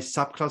precise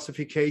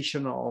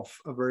subclassification of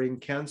ovarian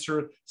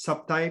cancer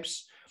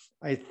subtypes.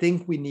 I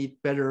think we need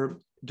better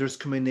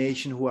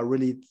discrimination who are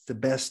really the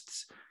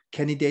best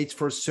candidates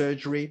for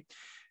surgery,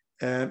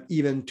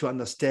 even to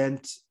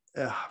understand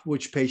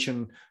which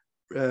patient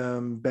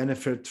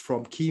benefit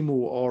from chemo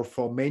or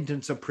from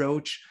maintenance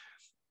approach.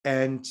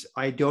 And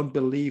I don't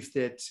believe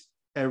that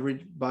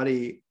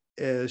everybody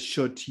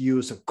should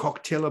use a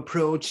cocktail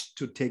approach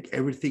to take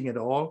everything at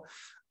all.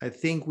 I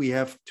think we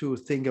have to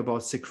think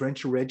about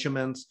sequential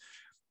regimens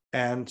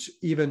and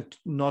even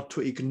not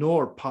to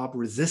ignore PARP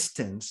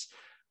resistance,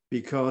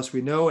 because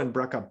we know in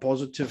BRCA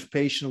positive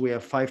patients, we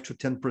have 5 to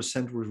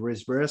 10% with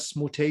reverse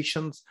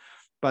mutations,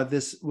 but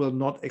this will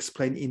not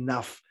explain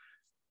enough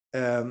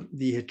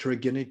the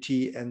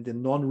heterogeneity and the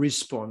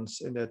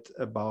non-response in that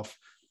above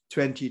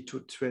 20 to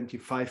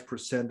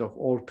 25% of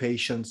all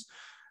patients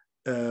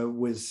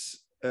with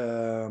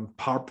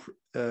PARP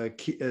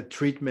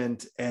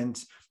treatment and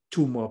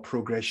tumor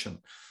progression.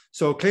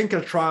 So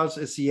clinical trials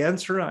is the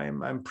answer.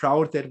 I'm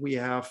proud that we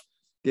have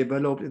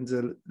developed in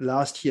the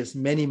last years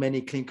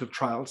many clinical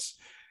trials.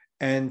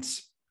 And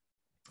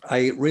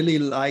I really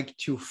like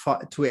to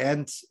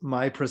end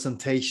my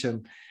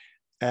presentation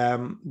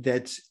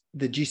that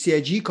the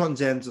GCIG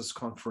consensus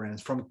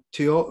conference from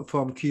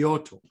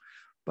Kyoto,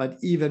 but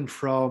even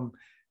from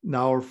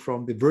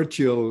the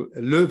virtual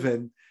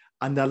Leuven,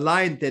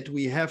 underlined that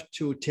we have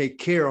to take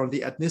care on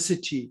the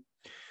ethnicity.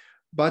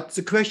 But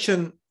the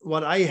question,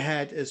 what I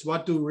had is,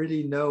 what do we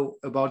really know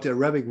about the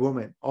Arabic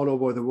woman all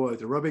over the world?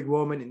 The Arabic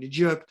woman in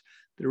Egypt,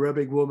 the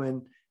Arabic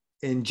woman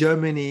in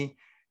Germany.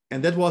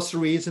 And that was the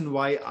reason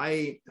why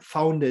I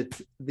founded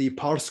the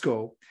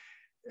PARSCO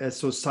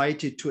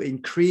Society, to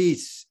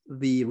increase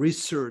the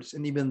research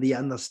and even the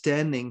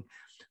understanding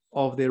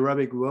of the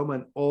Arabic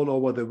woman all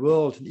over the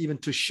world, and even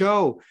to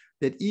show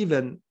that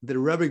even the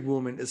Arabic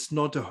woman is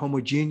not a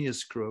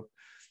homogeneous group.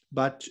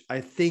 But I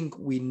think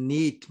we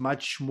need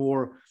much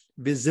more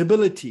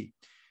visibility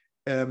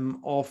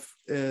of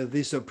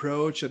this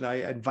approach. And I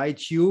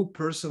invite you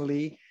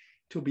personally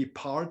to be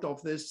part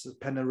of this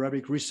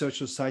Pan-Arabic Research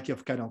Society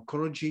of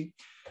Gynecology.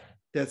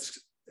 That's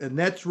a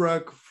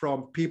network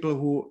from people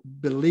who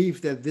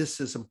believe that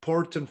this is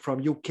important,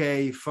 from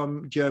UK,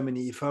 from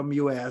Germany, from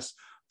US,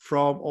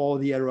 from all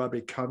the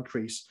Arabic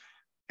countries.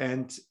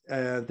 And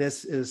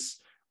this is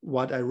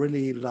what I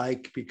really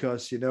like,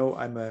 because,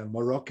 I'm a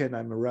Moroccan,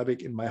 I'm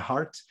Arabic in my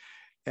heart,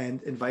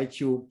 and invite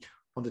you.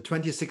 On the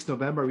 26th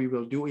November, we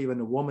will do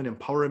even a woman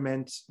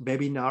empowerment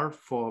webinar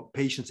for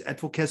patients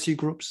advocacy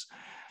groups.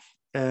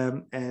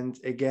 And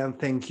again,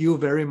 thank you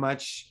very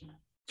much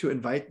to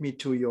invite me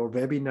to your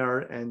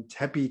webinar, and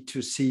happy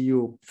to see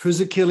you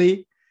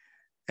physically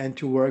and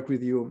to work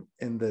with you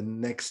in the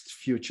next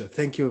future.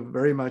 Thank you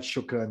very much.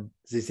 Shukran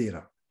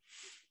Zizira.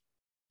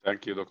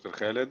 Thank you, Dr.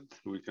 Khalid.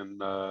 We can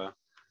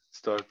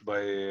start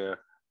by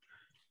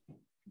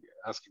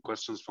asking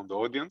questions from the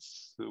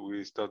audience.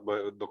 We start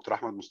by Dr.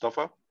 Ahmed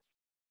Mustafa.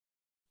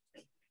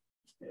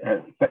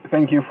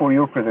 Thank you for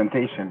your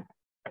presentation.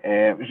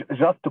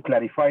 Just to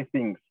clarify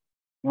things,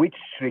 which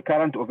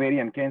recurrent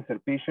ovarian cancer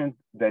patient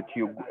that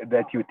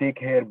you take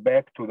her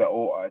back to the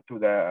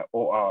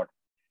OR,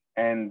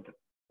 and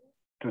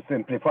to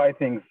simplify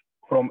things,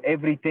 from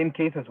every 10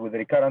 cases with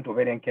recurrent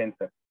ovarian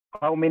cancer,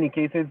 how many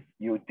cases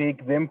you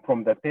take them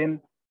from the 10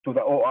 to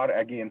the OR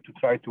again to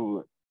try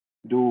to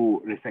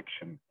do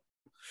resection?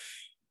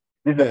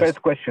 This is the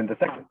first question. The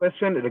second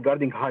question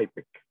regarding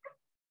HIPEC.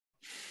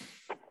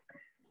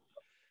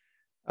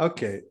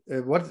 Okay,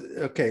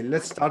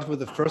 let's start with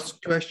the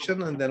first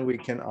question, and then we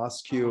can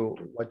ask you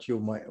what you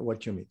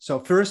mean. So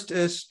first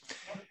is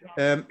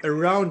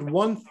around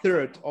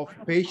 1/3 of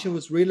patients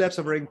with relapse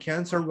ovarian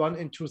cancer run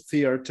into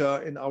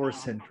theater in our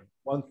center.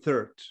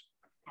 1/3.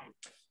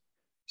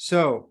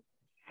 So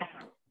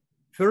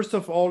first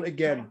of all,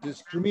 again,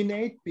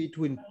 discriminate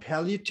between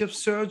palliative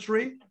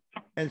surgery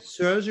and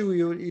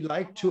surgery we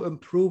like to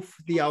improve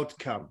the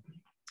outcome.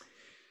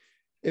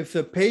 If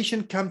the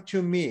patient comes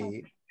to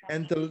me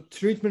and the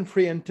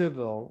treatment-free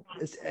interval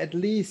is at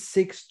least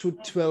 6 to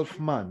 12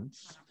 months,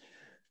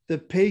 the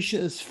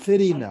patient is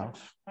fit enough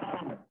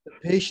the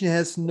patient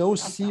has no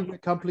severe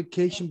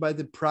complication by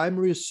the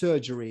primary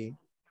surgery,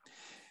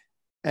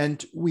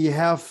 and we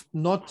have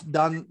not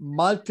done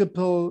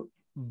multiple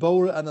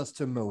bowel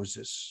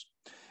anastomosis,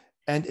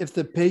 and if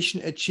the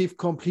patient achieves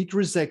complete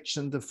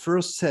resection, the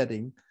first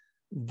setting,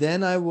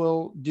 then I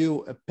will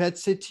do a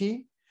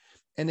PET-CT.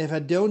 And if I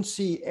don't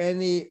see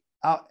any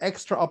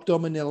extra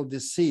abdominal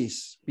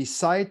disease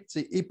besides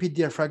the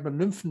epidiaphragmal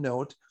lymph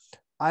node,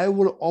 I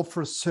will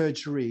offer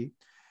surgery.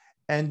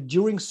 And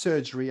during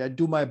surgery, I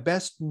do my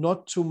best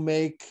not to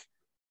make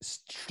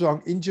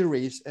strong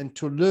injuries and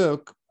to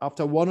look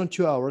after 1 or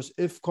 2 hours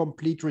if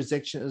complete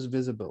resection is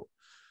visible.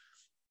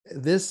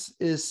 This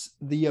is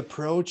the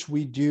approach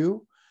we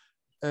do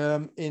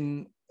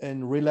in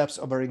relapse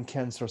ovarian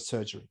cancer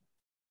surgery.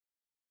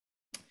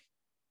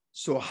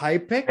 So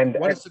HIPEC,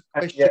 what is the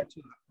question?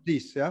 Yeah.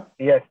 Please, yeah?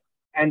 Yes.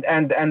 And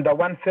the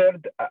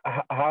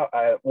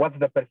 1/3, what's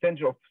the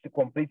percentage of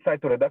complete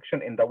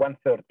cytoreduction in the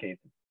 1/3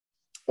 cases?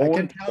 I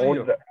can tell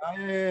you.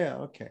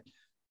 Okay.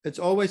 It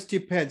always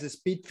depends. It's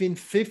between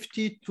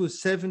 50 to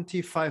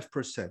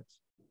 75%.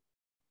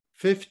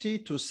 50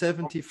 to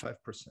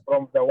 75%.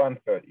 From the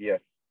 1/3,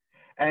 yes.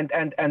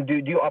 And do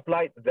you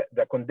apply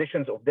the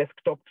conditions of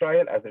desktop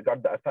trial as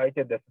regard the ascites,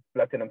 the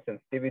platinum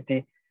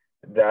sensitivity,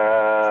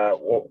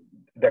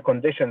 the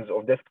conditions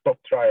of desktop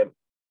trial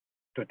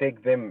to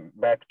take them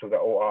back to the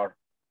OR?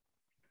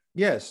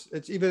 Yes,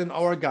 it's even in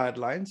our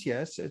guidelines.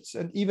 Yes,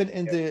 and even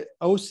in the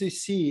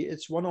OCC,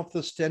 it's one of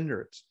the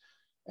standards.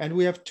 And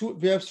we have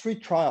 3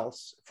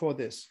 trials for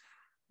this.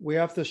 We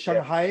have the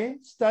Shanghai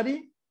study,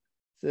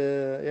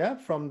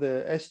 from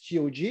the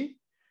SGOG.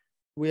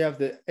 We have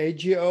the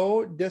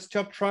AGO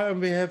desktop trial,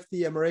 and we have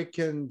the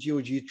American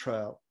GOG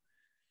trial.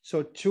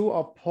 So 2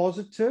 are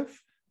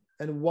positive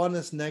and 1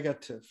 is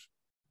negative.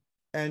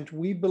 And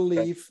we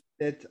believe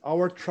that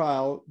our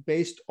trial,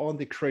 based on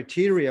the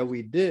criteria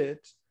we did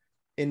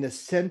in the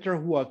center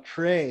who are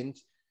trained,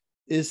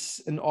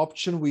 is an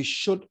option we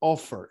should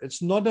offer.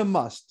 It's not a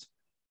must,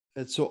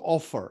 it's an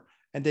offer.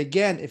 And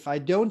again, if I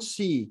don't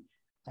see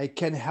I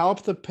can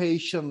help the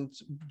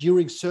patient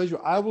during surgery,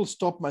 I will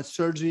stop my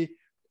surgery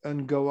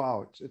and go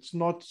out. It's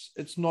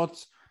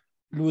not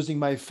losing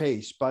my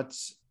face, but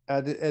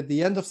at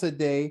the end of the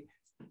day,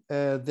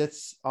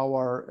 that's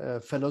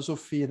our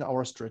philosophy and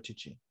our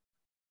strategy.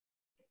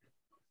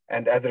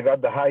 And as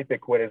regard the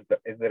HIPEC,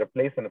 is there a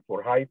place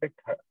for HIPEC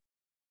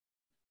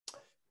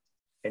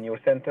in your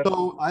center?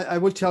 So I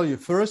will tell you,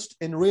 first,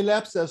 in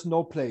relapse, there's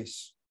no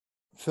place.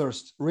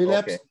 First,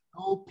 relapse,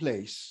 no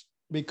place.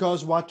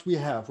 Because what we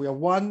have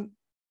one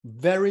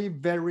very,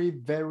 very,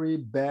 very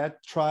bad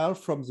trial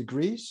from the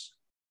Greece.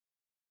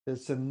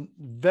 It's a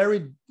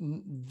very,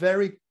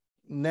 very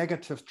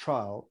negative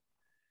trial.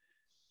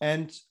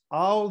 And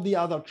all the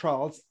other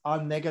trials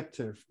are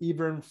negative,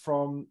 even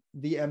from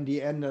the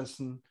MD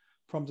Anderson,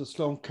 from the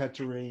Sloan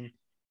Kettering,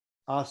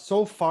 are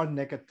so far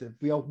negative.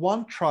 We have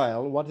one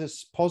trial, what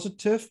is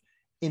positive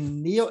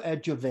in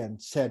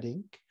neoadjuvant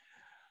setting,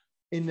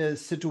 in a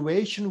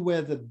situation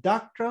where the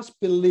doctors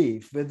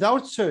believe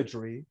without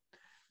surgery,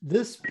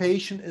 this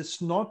patient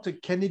is not a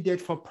candidate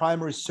for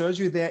primary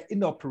surgery, they're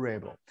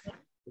inoperable.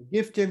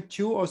 Give them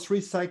 2 or 3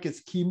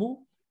 cycles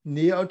chemo,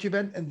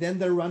 neoadjuvant, and then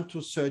they run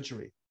to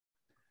surgery.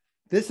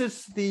 This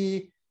is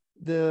the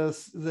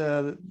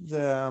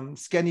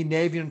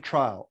Scandinavian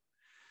trial.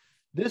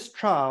 This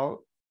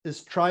trial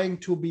is trying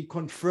to be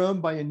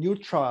confirmed by a new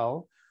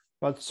trial,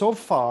 but so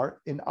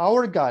far in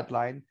our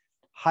guideline,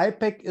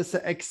 HIPEC is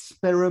an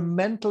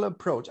experimental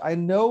approach. I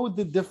know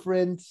the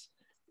difference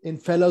in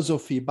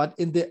philosophy, but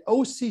in the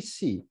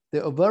OCC,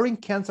 the Ovarian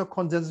Cancer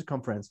Consensus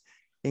Conference,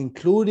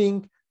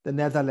 including the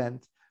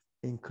Netherlands,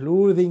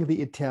 including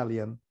the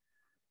Italian,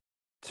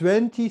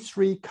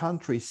 23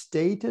 countries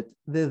stated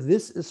that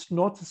this is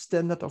not a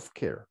standard of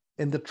care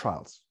in the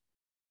trials.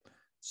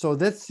 So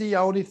that's the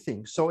only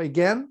thing. So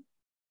again,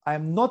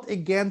 I'm not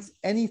against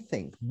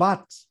anything,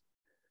 but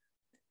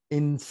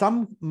in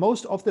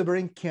most of the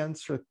ovarian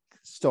cancer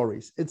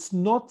stories, it's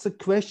not a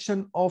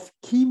question of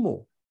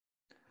chemo.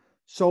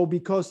 So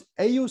because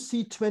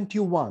AUC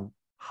 21,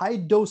 high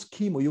dose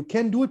chemo, you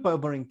can do it by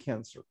ovarian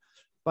cancer,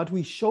 but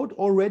we showed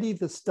already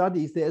the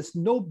studies, there's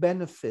no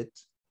benefit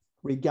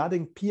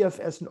regarding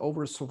PFS and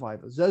overall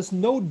survival. There's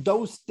no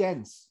dose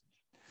dense.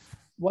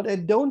 What I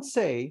don't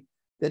say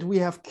that we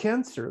have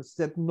cancers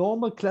that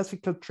normal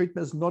classical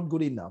treatment is not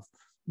good enough,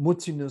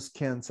 mucinous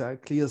cancer,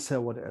 clear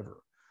cell,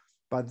 whatever.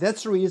 But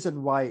that's the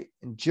reason why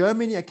in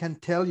Germany, I can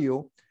tell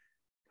you,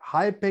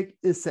 HIPEC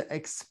is an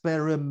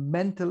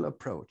experimental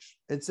approach.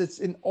 It's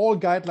in all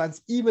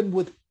guidelines, even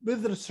with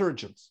the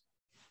surgeons.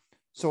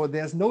 So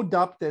there's no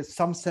doubt that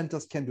some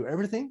centers can do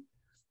everything,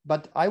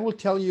 but I will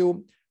tell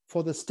you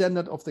for the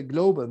standard of the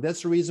global,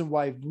 that's the reason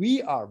why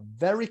we are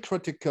very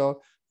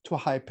critical to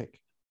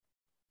HIPEC.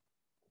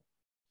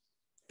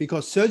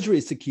 Because surgery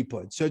is the key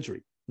point,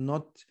 surgery,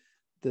 not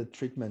the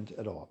treatment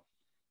at all.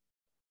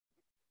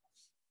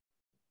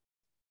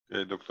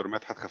 دكتور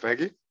مدحت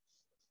خفاجي.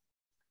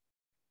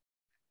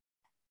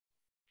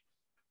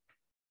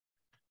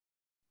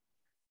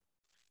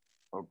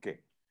 Okay.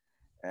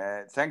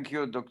 Thank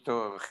you,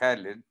 Dr.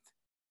 Khalid,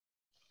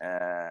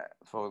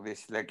 for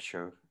this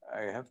lecture.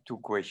 I have two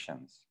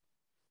questions.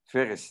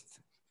 First,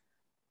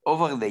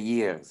 over the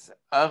years,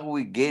 are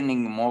we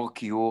gaining more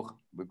cure?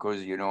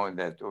 Because you know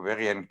that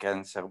ovarian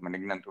cancer,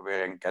 malignant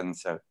ovarian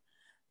cancer,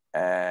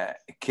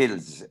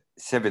 kills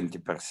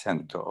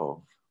 70%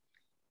 of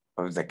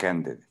the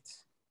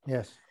candidates.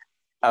 Yes.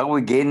 Are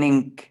we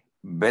gaining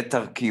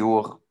better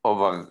cure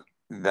over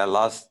the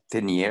last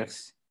 10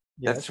 years?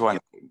 Yes. That's one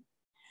thing.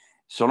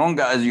 So long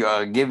as you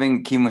are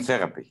giving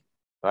chemotherapy,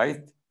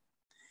 right?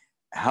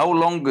 How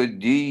long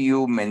do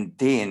you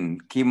maintain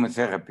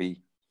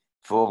chemotherapy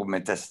for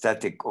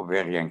metastatic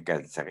ovarian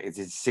cancer? Is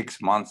it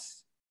 6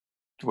 months,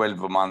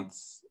 12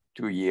 months,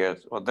 2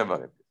 years,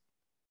 whatever it is?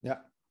 Yeah,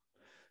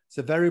 it's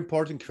a very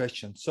important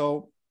question.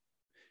 So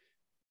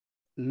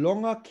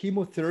longer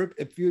chemotherapy,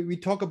 if we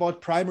talk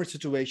about primary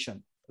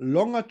situation,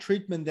 longer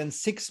treatment than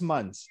 6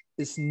 months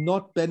is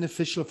not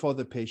beneficial for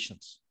the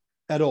patients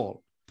at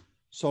all.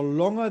 So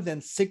longer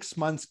than 6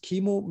 months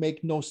chemo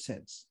make no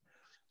sense.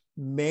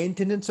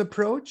 Maintenance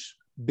approach,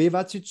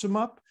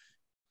 bevacizumab,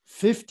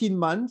 15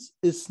 months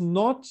is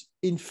not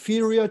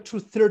inferior to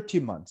 30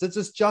 months. This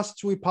is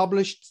just, we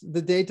published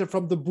the data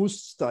from the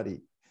BOOST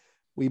study.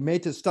 We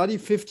made a study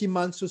 15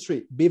 months to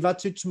 3,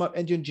 bevacizumab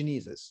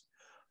angiogenesis.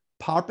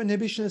 PARP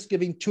inhibition is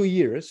giving 2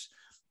 years.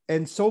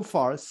 And so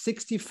far,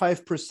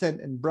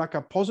 65% in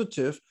BRCA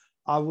positive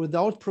are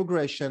without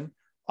progression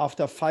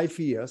after 5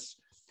 years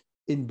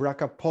in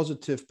BRCA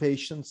positive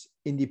patients,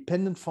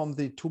 independent from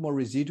the tumor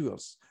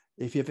residuals.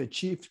 If you have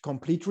achieved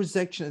complete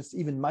resection, it's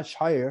even much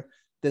higher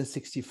than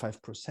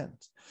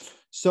 65%.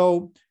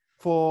 So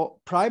for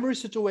primary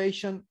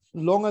situation,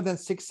 longer than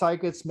 6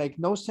 cycles make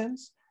no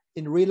sense.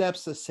 In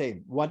relapse, the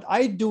same. What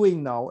I'm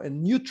doing now, a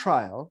new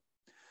trial,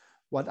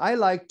 what I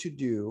like to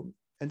do,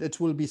 and it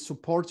will be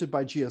supported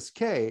by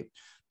GSK,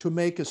 to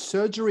make a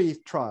surgery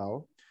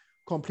trial,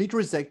 complete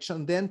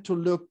resection, then to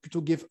look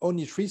to give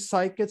only 3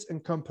 cycles in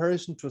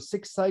comparison to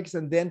 6 cycles,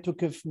 and then to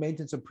give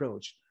maintenance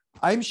approach.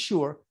 I'm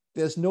sure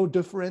there's no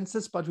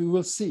differences, but we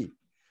will see.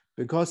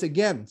 Because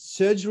again,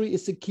 surgery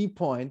is a key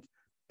point,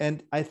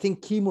 and I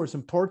think chemo is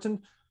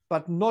important,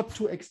 but not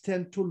to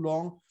extend too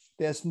long.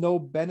 There's no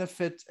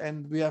benefit,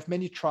 and we have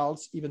many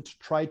trials even to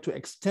try to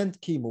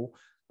extend chemo.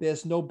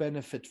 There's no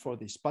benefit for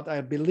this, but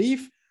I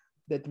believe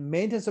that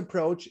maintenance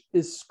approach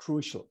is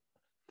crucial.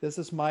 This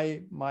is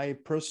my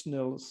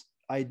personal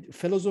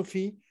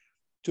philosophy,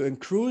 to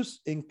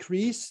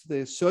increase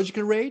the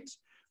surgical rate,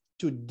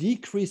 to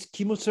decrease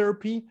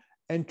chemotherapy,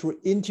 and to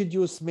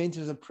introduce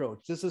maintenance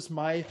approach. This is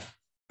my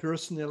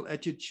personal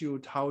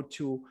attitude, how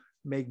to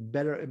make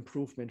better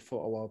improvement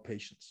for our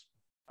patients.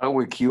 Are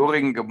we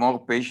curing more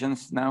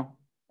patients now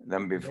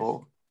than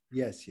before?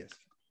 Yes, yes.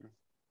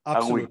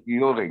 Absolutely. Are we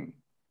curing?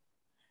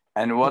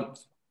 And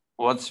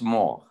what's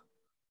more?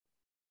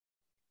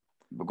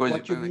 Because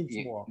what you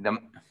mean more?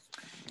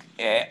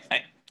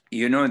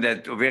 You know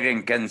that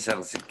ovarian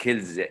cancer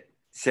kills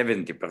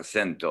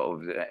 70%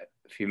 of the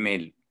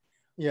female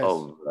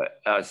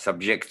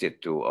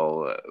subjected to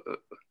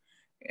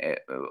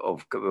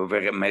of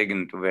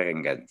malignant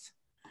ovarian cancer.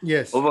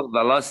 Yes. Over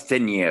the last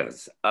 10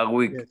 years, are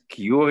we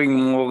curing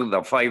more?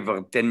 The 5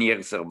 or 10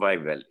 year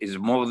survival is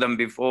more than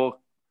before?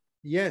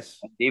 Yes.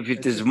 If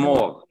it is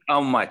more,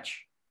 how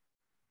much?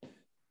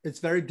 It's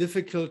very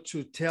difficult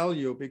to tell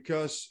you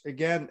because,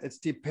 again, it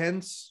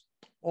depends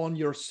on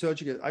your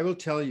surgical. I will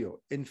tell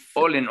you.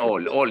 All in all.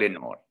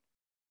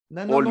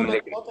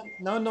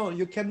 No,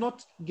 you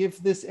cannot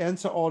give this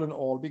answer all in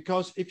all,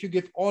 because if you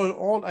give all in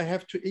all, I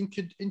have to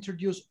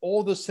introduce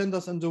all the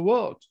centers in the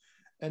world.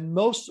 And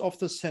most of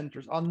the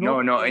centers are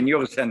not. No, in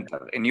your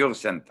center.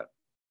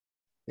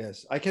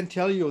 Yes, I can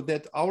tell you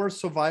that our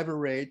survival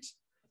rate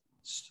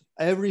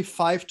every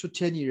 5 to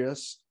 10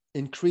 years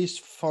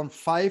increased from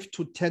 5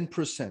 to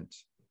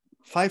 10%.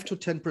 5 to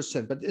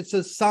 10%, but it's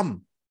a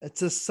sum.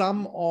 It's a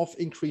sum of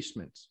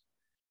increasements.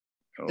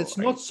 It's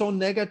not so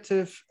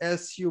negative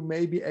as you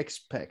maybe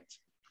expect.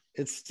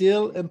 It's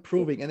still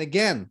improving. And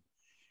again,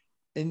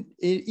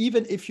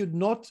 even if you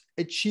not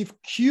achieve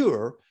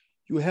cure,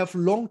 you have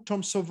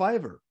long-term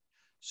survivor.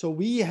 So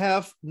we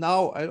have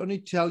now, I only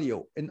tell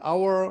you, in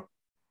our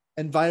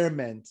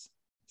environment,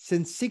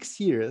 since 6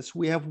 years,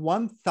 we have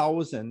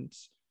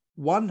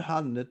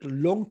 1,100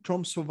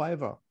 long-term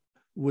survivor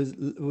with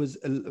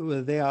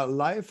their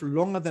life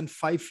longer than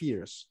 5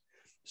 years.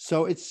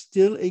 So it's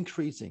still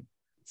increasing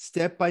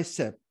step by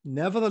step.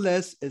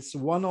 Nevertheless, it's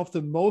one of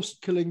the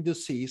most killing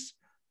disease,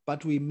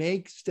 but we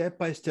make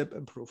step-by-step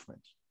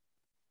improvement.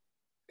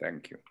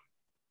 Thank you.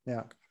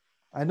 Yeah.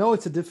 I know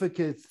it's a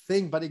difficult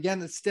thing, but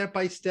again, it's step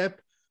by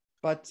step,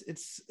 but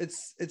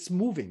it's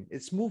moving.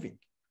 It's moving.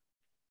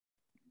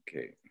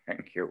 Okay,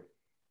 thank you.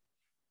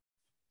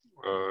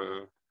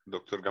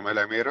 Dr. Gamal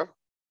Amira.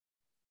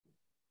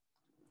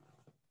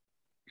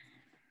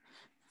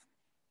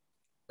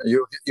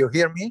 You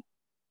hear me?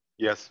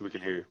 Yes, we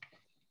can hear you.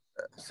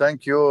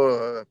 Thank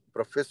you,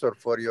 Professor,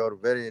 for your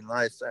very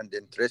nice and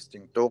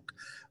interesting talk.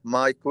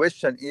 My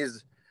question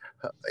is,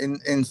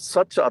 in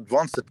such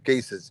advanced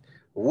cases,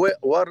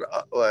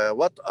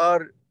 what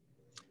are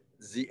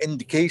the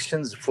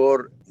indications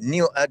for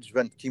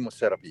neoadjuvant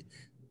chemotherapy?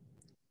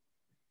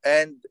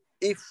 And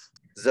if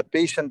the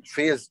patient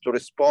fails to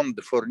respond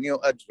for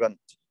neoadjuvant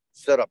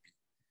therapy,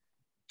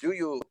 do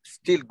you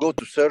still go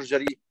to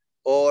surgery,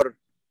 or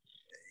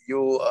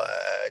you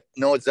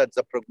know that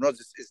the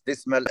prognosis is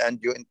dismal and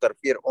you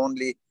interfere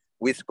only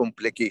with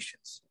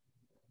complications?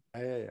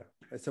 Yeah.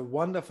 It's a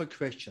wonderful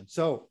question.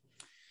 So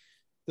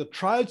the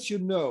trials, you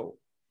know,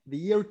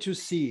 the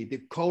ER2C, the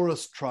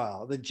Chorus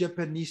trial, the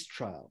Japanese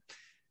trial,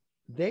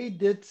 they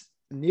did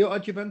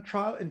neoadjuvant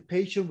trial in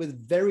patients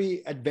with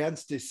very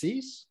advanced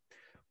disease.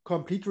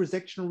 Complete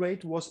resection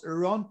rate was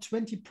around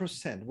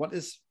 20%. What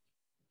is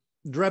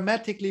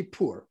dramatically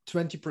poor?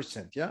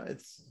 20%. Yeah,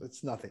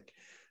 it's nothing.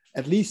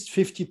 At least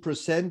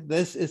 50%.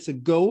 This is a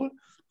goal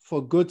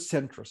for good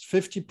centers.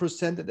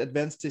 50% in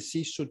advanced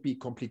disease should be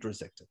complete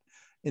resected.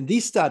 In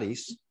these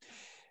studies,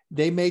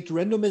 they made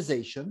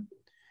randomization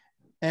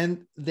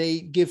and they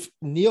give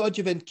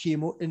neoadjuvant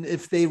chemo. And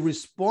if they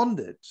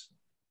responded,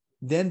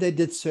 then they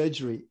did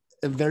surgery,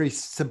 a very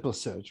simple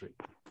surgery.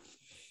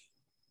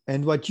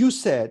 And what you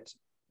said,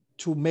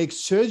 to make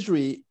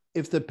surgery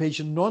if the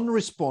patient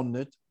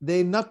non-responded,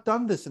 they've not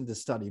done this in the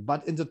study.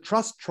 But in the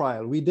TRUST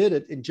trial, we did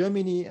it in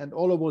Germany and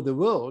all over the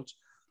world,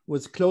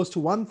 with close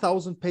to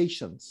 1,000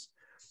 patients.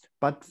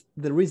 But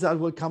the result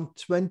will come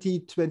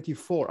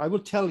 2024. I will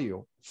tell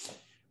you,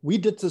 we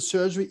did the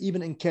surgery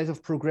even in case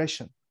of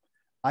progression.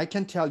 I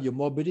can tell you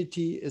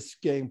morbidity is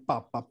getting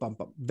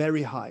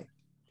very high.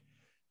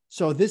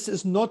 So this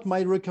is not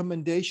my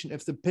recommendation.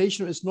 If the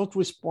patient is not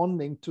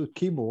responding to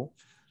chemo,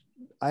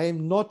 I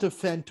am not a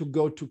fan to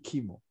go to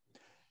chemo.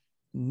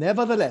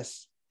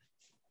 Nevertheless,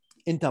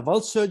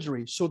 interval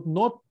surgery should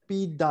not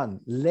be done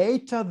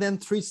later than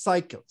 3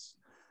 cycles.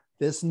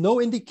 There's no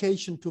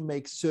indication to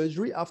make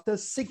surgery after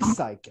 6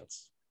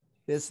 cycles.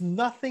 There's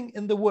nothing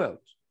in the world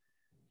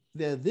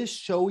that this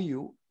show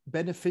you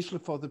beneficial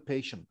for the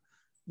patient.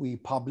 We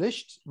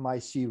published my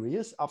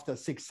series after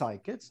 6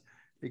 cycles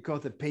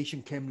because the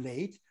patient came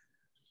late,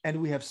 and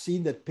we have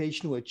seen that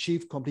patients who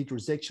achieve complete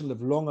resection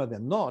live longer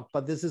than not,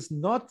 but this is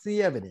not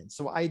the evidence.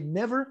 So I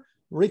never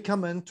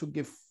recommend to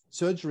give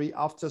surgery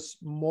after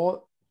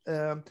more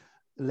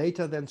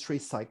later than 3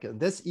 cycles.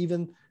 That's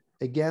even,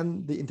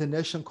 again, the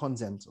international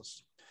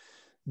consensus.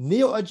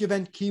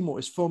 Neoadjuvant chemo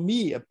is for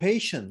me a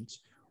patient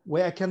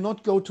where I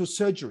cannot go to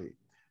surgery.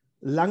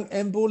 Lung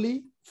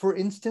emboli, for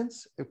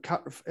instance,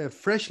 a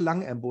fresh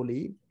lung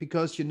emboli,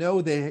 because you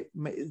know they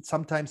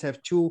sometimes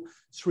have 2-3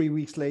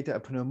 weeks later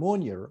a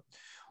pneumonia,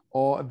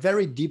 or a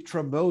very deep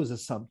thrombosis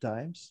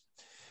sometimes.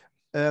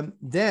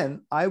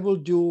 Then I will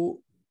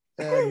do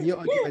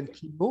neoadjuvant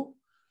chemo,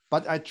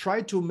 but I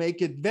try to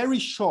make it very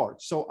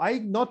short. So I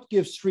not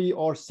give 3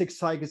 or 6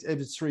 cycles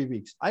every 3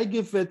 weeks. I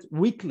give it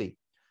weekly,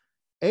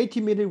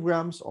 80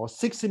 milligrams or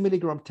 60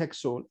 milligram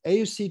Taxol,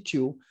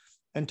 AUC2,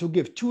 and to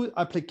give 2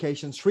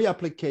 applications, 3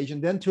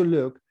 applications, then to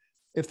look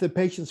if the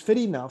patient's fit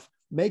enough,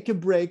 make a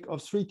break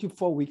of 3 to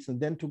 4 weeks, and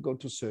then to go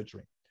to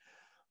surgery.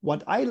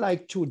 What I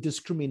like to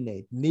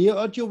discriminate,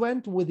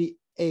 neoadjuvant with the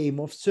aim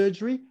of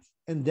surgery,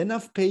 and then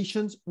have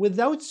patients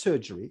without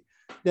surgery.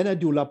 Then I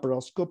do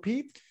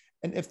laparoscopy.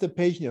 And if the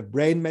patient has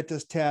brain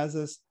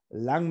metastasis,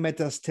 lung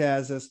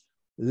metastasis,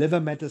 liver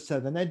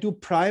metastasis, then I do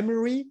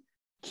primary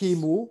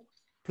chemo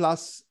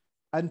plus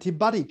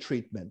antibody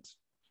treatment.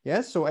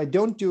 Yes, so I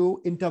don't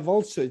do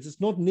interval surgery. It's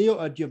not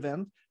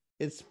neoadjuvant,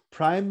 it's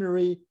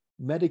primary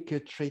medical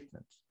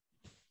treatment.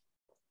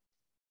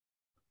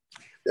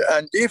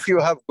 And if you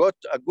have got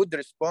a good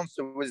response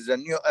with the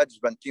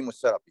neoadjuvant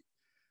chemotherapy,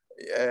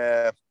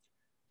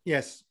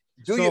 yes.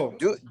 Do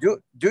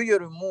you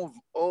remove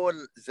all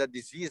the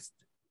diseased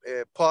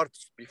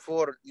parts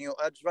before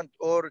neoadjuvant,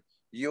 or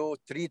you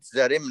treat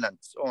the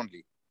remnants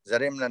only? The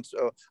remnants,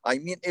 I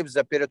mean, if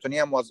the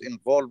peritoneum was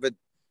involved,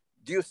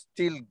 do you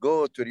still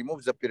go to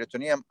remove the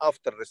peritoneum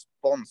after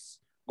response,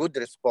 good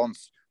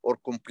response or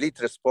complete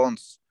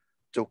response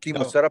to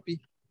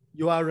chemotherapy? No,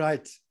 you are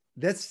right.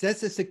 That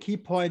is a key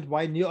point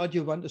why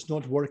neoadjuvant is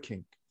not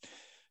working,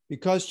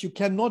 because you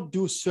cannot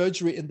do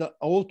surgery in the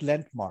old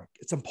landmark.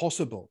 It's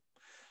impossible.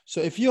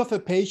 So if you have a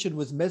patient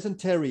with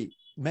mesentery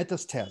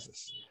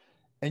metastasis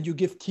and you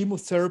give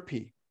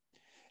chemotherapy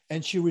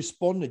and she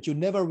responded, you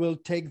never will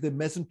take the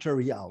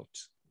mesentery out.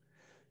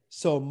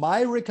 So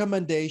my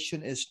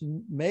recommendation is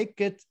make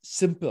it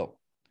simple.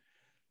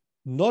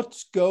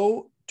 Not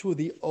go to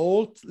the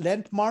old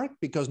landmark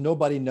because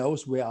nobody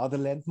knows where are the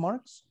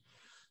landmarks.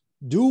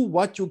 Do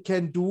what you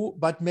can do,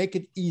 but make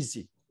it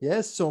easy.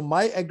 Yes, so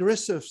my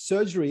aggressive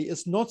surgery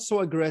is not so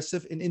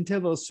aggressive in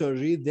interval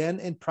surgery than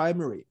in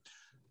primary,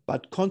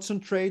 but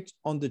concentrate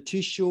on the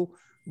tissue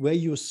where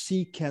you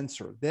see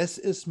cancer. This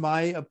is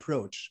my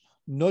approach,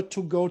 not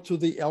to go to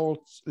the old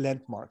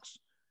landmarks,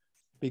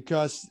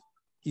 because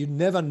you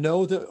never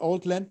know the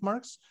old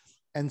landmarks.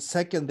 And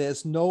second,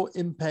 there's no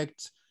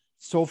impact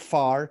so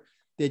far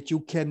that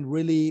you can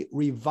really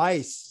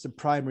revise the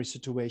primary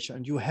situation.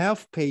 And you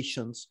have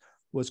patients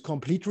with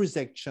complete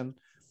resection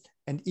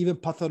and even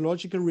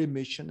pathological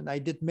remission. And I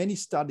did many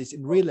studies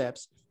in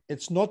relapse.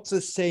 It's not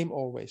the same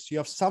always. You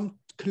have some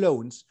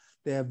clones,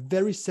 they are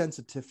very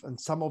sensitive and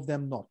some of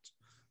them not.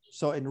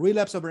 So in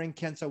relapse ovarian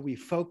cancer, we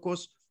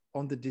focus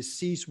on the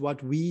disease,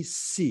 what we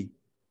see.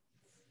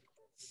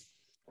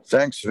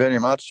 Thanks very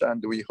much.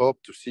 And we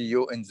hope to see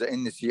you in the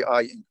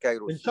NCI in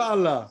Cairo.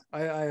 Inshallah,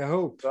 I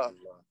hope.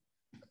 Inshallah.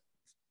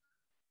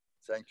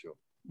 Thank you.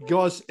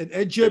 Because in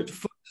Egypt,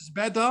 food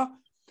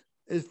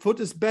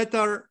is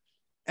better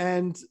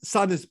and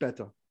sun is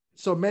better.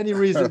 So many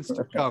reasons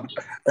to come.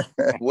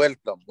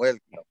 Welcome,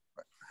 welcome.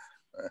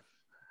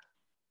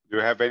 Do you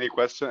have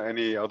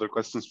any other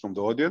questions from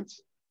the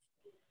audience?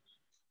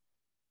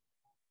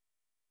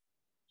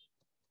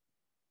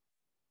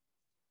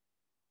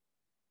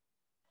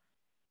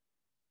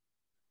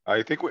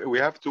 I think we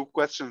have two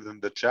questions in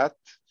the chat.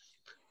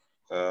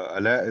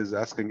 Ala is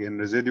asking, in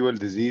residual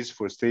disease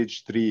for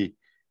stage 3,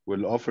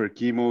 will offer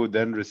chemo,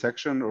 then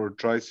resection, or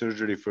try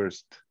surgery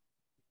first?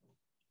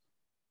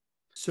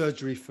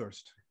 Surgery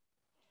first.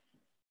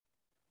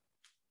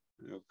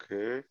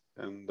 Okay,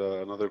 and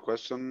another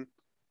question.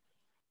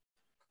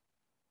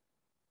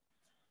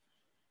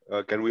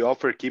 Can we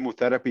offer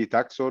chemotherapy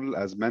Taxol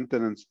as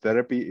maintenance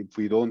therapy if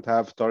we don't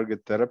have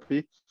target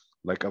therapy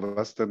like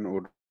Avastin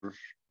or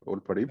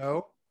Olparib?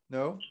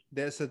 No.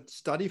 There's a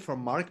study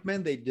from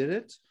Markman, they did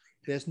it.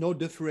 There's no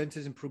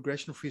differences in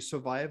progression-free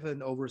survival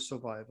and over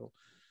survival.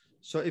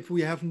 So if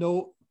we have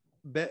no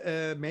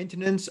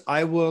maintenance,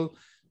 I will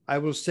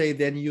say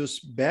then use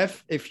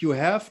BEV if you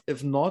have.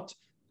 If not,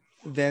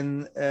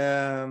 then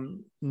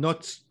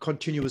not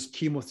continuous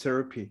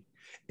chemotherapy.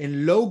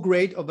 In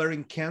low-grade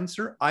ovarian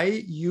cancer, I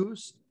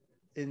use,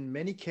 in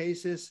many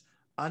cases,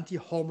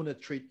 anti-hormonal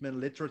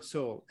treatment,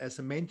 letrozole, as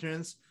a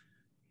maintenance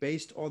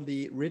based on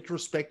the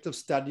retrospective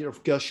study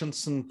of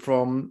Gershenson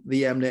from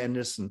the Emily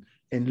Anderson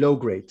in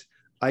low-grade.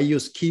 I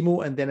use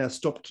chemo, and then I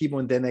stop chemo,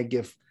 and then I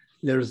give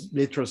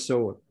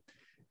letrozole.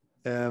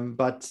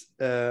 But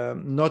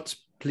not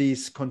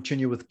please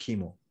continue with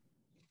chemo.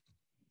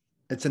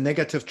 It's a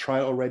negative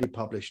trial already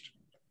published.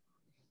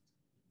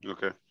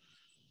 Okay.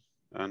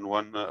 And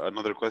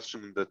another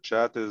question in the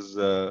chat is,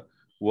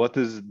 what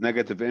is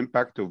negative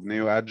impact of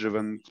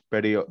neoadjuvant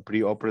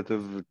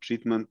preoperative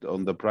treatment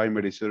on the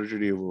primary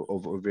surgery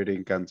of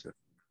ovarian cancer?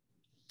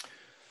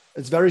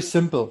 It's very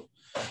simple.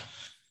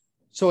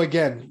 So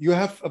again, you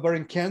have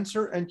ovarian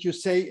cancer and you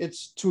say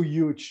it's too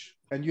huge,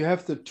 and you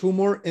have the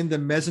tumor in the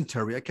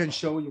mesentery. I can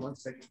show you 1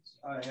 second.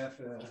 I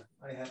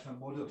have a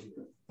model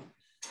here.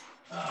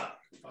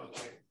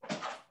 Okay.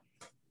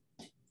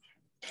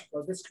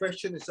 Well, this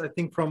question is, I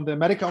think, from the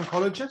medical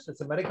oncologist.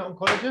 It's a medical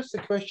oncologist, the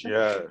question?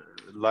 Yeah,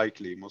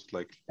 most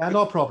likely. Yeah,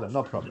 no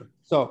problem.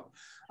 So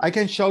I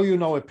can show you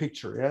now a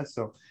picture, yeah?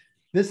 So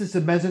this is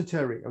a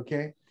mesentery,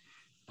 okay?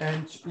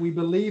 And we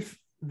believe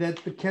that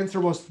the cancer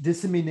was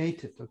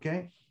disseminated,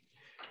 okay?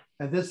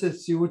 And this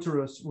is the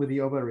uterus with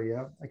the ovary,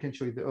 yeah? I can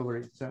show you the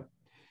ovary.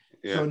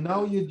 So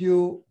now you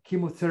do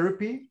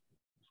chemotherapy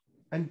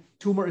and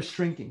tumor is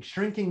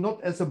shrinking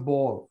not as a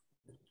ball.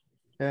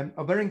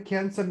 Ovarian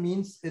cancer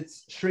means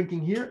it's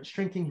shrinking here,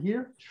 shrinking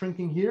here,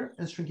 shrinking here,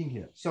 and shrinking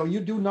here. So you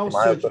do now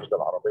surgery.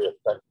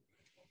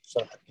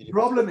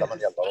 Problem is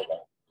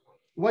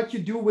what you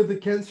do with the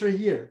cancer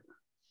here.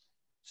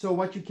 So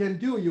what you can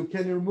do, you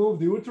can remove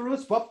the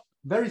uterus,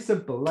 very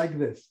simple, like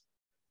this.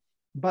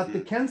 But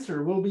the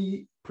cancer will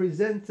be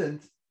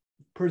persistent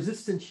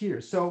here.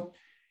 So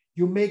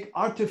you make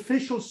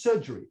artificial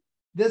surgery.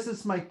 This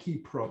is my key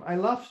problem. I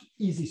love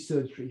easy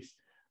surgeries,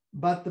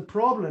 but the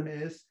problem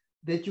is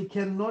that you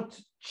cannot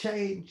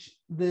change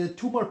the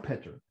tumor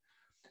pattern.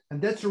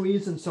 And that's the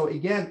reason. So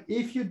again,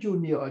 if you do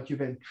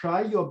neoadjuvant,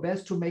 try your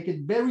best to make it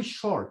very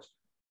short,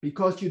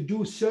 because you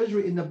do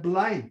surgery in a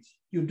blind.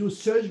 You do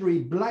surgery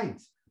blind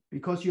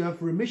because you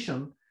have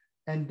remission,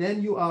 and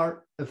then you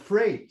are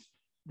afraid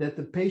that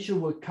the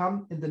patient will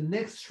come in the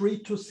next 3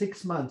 to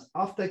 6 months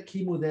after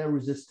chemo, they're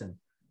resistant.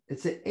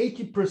 It's an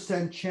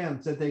 80%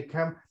 chance that they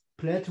come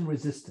platinum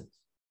resistant.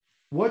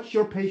 Watch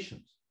your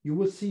patients, you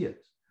will see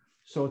it.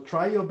 So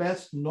try your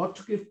best not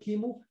to give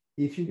chemo.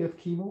 If you give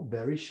chemo,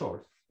 very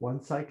short,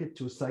 1 cycle,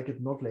 2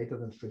 cycles, not later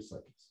than 3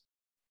 cycles.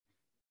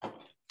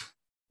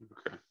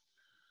 Okay.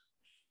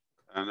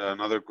 And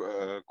another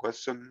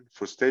question,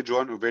 for stage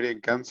 1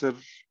 ovarian cancer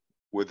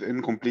with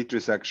incomplete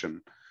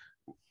resection,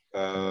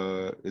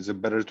 is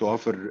it better to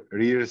offer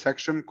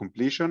re-resection,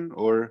 completion,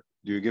 or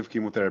do you give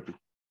chemotherapy?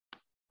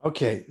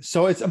 Okay,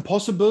 so it's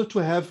impossible to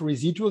have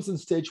residuals in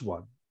stage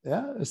 1.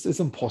 Yeah, it's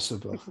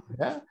impossible.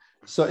 Yeah.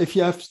 So if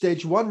you have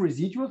stage 1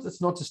 residuals,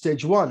 it's not a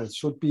stage 1. It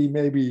should be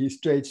maybe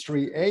stage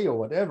 3A or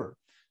whatever.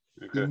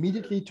 Okay.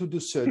 Immediately to do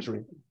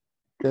surgery.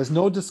 There's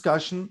no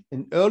discussion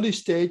in early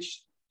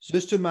stage,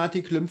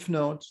 systematic lymph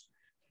nodes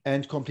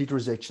and complete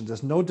resection.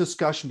 There's no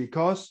discussion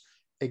because,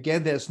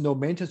 again, there's no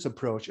maintenance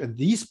approach. And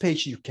these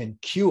patients you can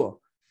cure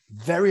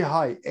very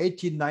high,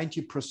 80,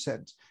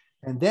 90%.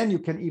 And then you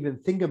can even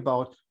think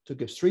about to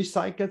give 3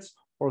 cycles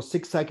or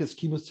 6 cycles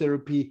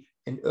chemotherapy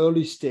in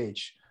early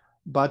stage.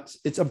 But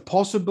it's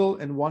impossible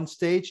in one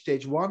stage,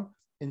 stage 1,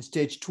 in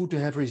stage 2 to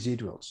have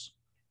residuals.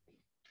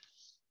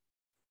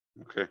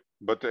 Okay,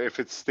 but if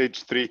it's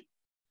stage 3,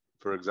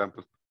 for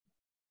example,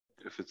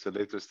 if it's a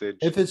later stage.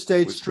 If it's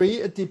stage 3,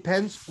 it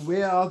depends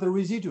where are the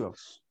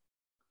residuals.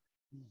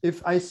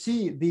 If I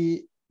see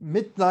the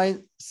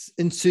midline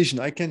incision,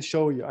 I can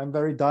show you. I'm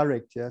very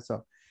direct. Yeah.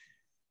 So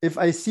if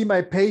I see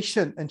my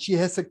patient and she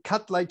has a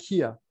cut like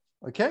here,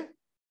 okay,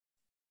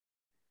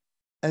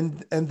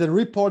 and the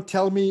report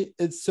tell me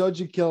it's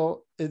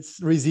surgical, it's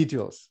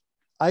residuals,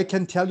 I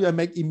can tell you I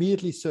make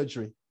immediately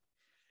surgery.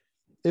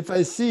 If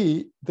I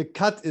see the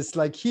cut is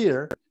like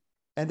here,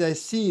 and I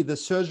see the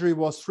surgery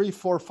was 3,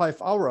 4,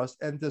 5 hours,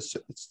 and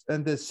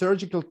the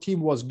surgical team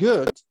was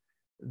good,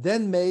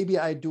 then maybe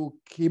I do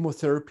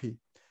chemotherapy.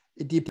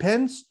 It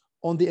depends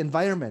on the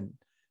environment.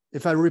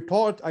 If I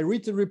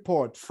read the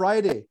report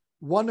Friday,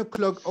 1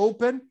 o'clock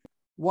open,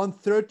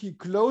 1:30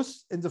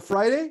 close in the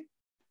Friday,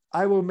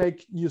 I will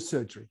make new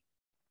surgery.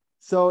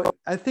 So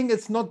I think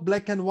it's not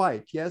black and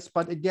white, yes,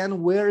 but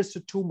again, where is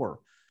the tumor?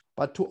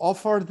 But to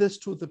offer this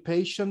to the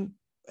patient,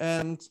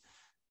 and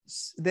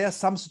there's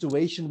some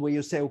situation where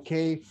you say,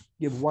 okay,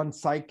 give 1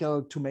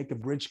 cycle to make a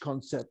bridge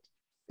concept.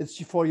 It's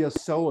for your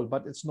soul,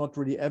 but it's not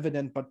really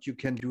evident, but you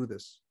can do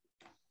this.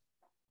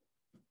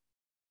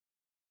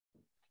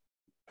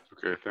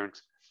 Okay,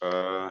 thanks.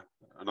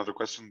 Another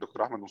question,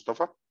 Dr. Ahmed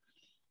Mustafa?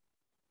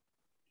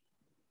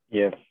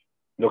 Yes.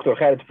 Dr.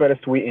 Khalid,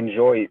 first, we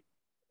enjoy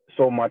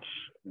so much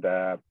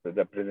the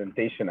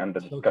presentation and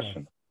the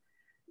discussion.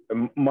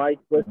 Okay. My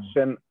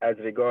question as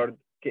regard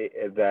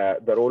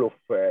the role of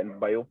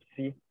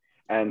biopsy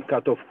and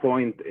cutoff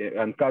point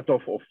and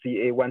cutoff of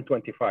CA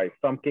 125.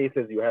 Some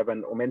cases you have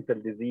an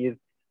omental disease,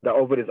 the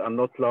ovaries are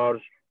not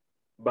large,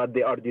 but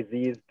they are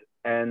diseased,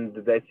 and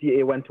the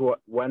CA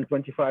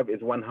 125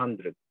 is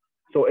 100.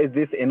 So is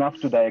this enough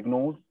to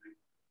diagnose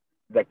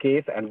the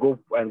case and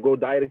go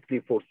directly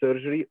for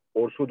surgery,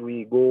 or should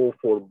we go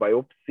for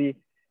biopsy?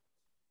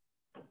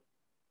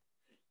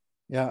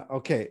 Yeah.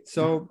 Okay.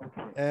 So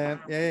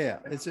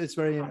it's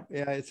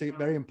a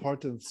very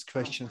important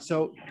question.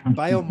 So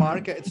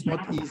biomarker, it's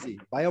not easy.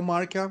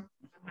 Biomarker,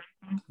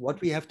 what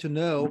we have to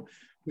know,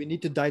 we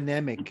need the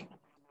dynamic.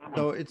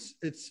 So it's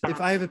if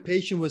I have a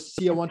patient with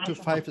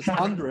CA125 is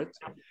 100,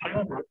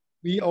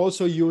 we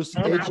also use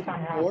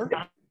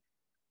HB4.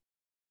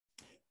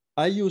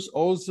 I use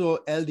also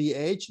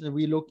LDH, and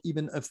we look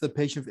even if the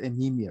patient with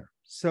anemia.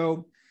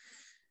 So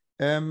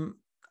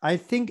I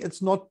think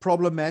it's not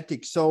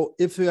problematic. So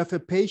if you have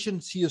a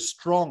patient, see a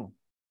strong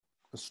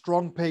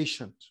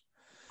patient,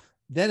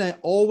 then I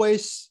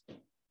always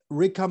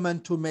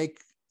recommend to make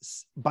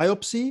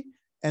biopsy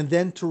and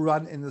then to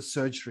run in the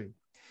surgery.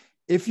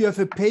 If you have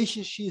a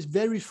patient, she is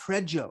very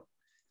fragile,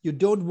 you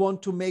don't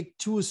want to make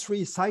 2 or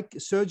 3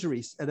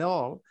 surgeries at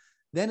all,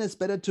 then it's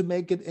better to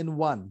make it in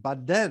one.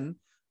 But then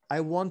I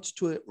want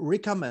to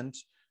recommend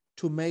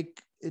to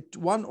make it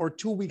 1 or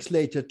 2 weeks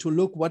later to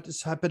look what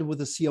has happened with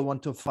the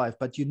CA125.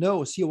 But you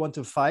know,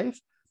 CA125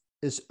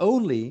 is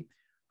only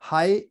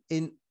high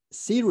in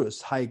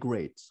serous high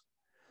grades.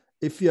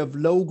 If you have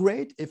low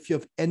grade, if you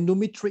have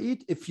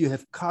endometrioid, if you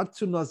have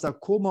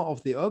carcinosarcoma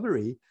of the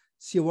ovary,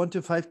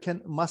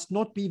 CA125 must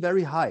not be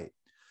very high.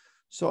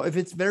 So if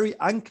it's very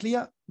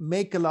unclear,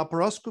 make a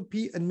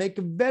laparoscopy and make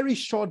a very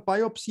short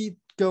biopsy,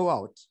 go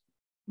out.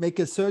 Make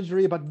a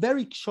surgery, but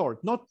very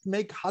short, not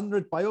make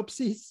 100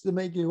 biopsies, to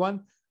make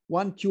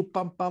one tube,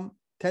 pump,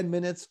 10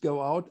 minutes,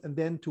 go out, and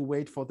then to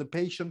wait for the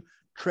patient,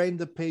 train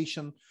the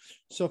patient.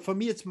 So for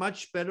me, it's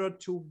much better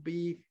to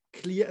be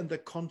clear in the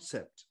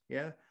concept.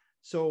 Yeah.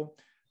 So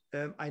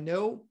I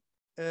know,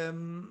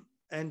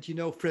 and you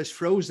know, fresh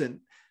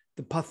frozen,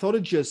 the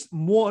pathologists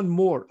more and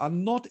more are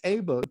not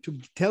able to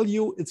tell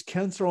you it's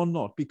cancer or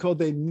not, because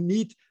they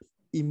need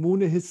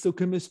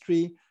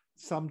immunohistochemistry.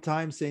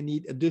 Sometimes they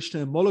need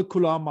additional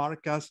molecular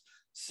markers.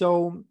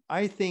 So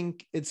I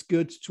think it's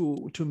good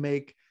to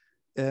make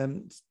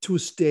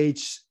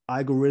 2-stage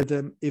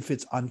algorithm if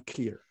it's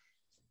unclear.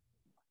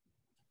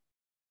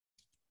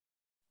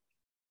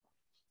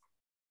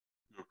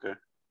 Okay.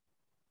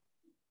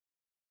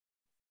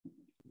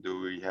 Do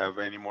we have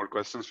any more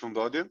questions from the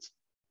audience?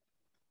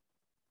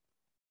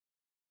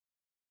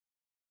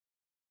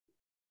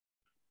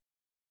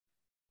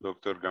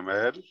 Dr.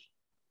 Gamal?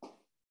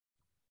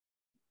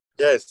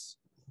 Yes,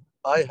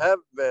 I have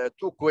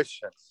 2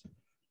 questions.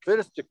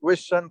 First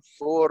question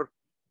for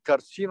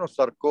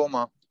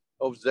carcinosarcoma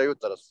of the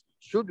uterus.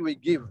 Should we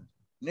give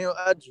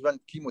neoadjuvant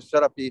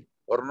chemotherapy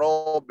or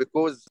no,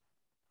 because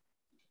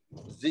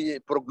the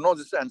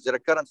prognosis and the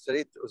recurrence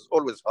rate is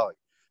always high?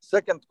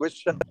 Second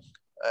question,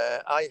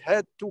 I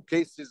had 2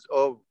 cases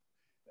of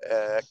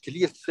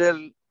clear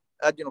cell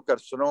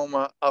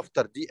adenocarcinoma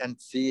after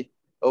DNC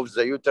of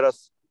the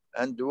uterus.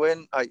 And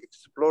when I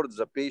explored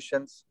the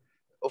patients,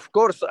 of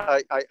course,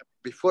 I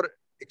before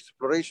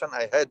exploration,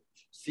 I had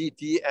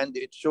CT and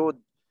it showed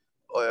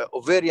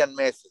ovarian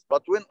masses.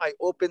 But when I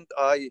opened,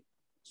 I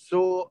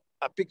saw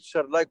a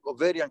picture like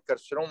ovarian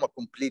carcinoma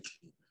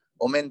completely,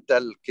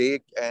 omental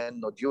cake and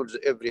nodules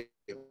everywhere.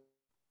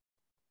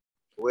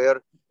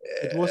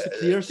 It was a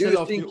clear do cell you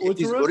of the think uterus?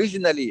 it is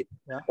originally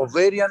Yeah.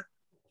 ovarian?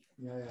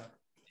 Yeah.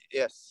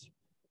 Yes.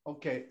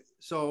 Okay,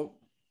 so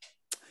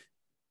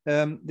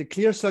the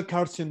clear cell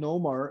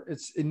carcinoma,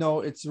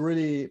 it's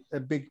really a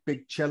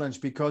big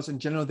challenge, because in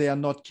general they are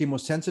not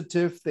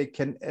chemosensitive. They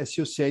can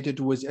associate it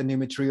with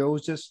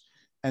endometriosis,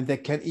 and they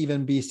can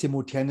even be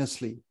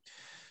simultaneously.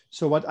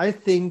 So what I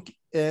think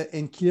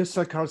in clear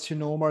cell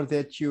carcinoma,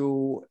 that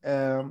you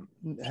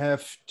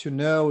have to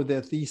know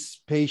that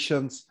these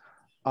patients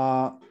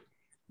are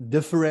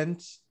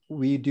different.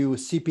 We do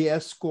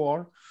CPS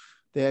score.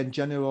 They're in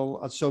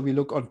general, so we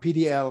look on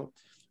PDL,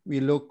 we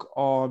look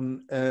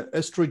on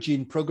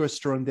estrogen,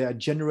 progesterone. They are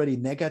generally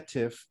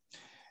negative.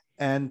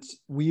 And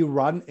we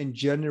run in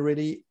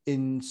generally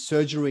in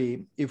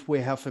surgery if we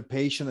have a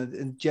patient.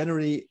 And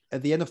generally,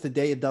 at the end of the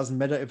day, it doesn't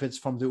matter if it's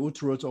from the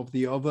uterus or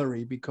the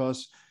ovary,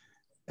 because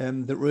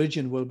the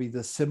origin will be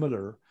the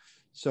similar.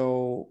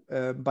 So,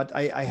 but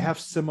I have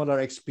similar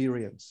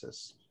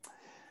experiences.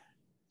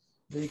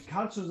 The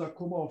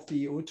carcinosarcoma of the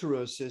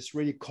uterus is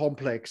really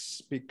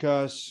complex,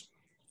 because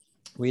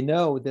we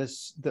know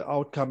the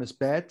outcome is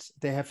bad.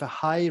 They have a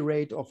high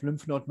rate of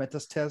lymph node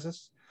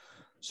metastasis.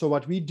 So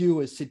what we do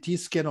is CT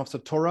scan of the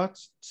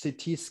thorax,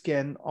 CT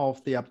scan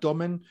of the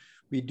abdomen.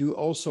 We do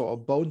also a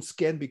bone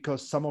scan,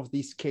 because some of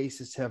these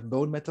cases have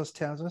bone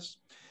metastasis.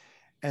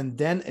 And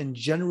then in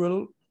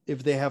general,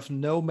 if they have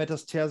no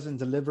metastasis in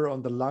the liver or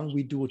the lung,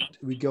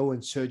 we go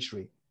in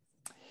surgery.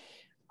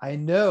 I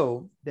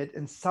know that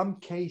in some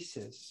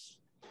cases,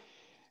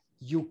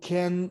 you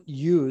can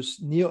use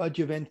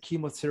neoadjuvant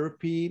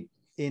chemotherapy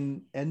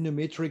in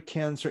endometrial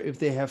cancer if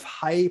they have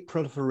high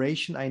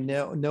proliferation. I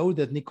know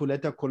that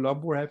Nicoletta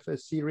Colombo have a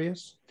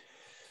series.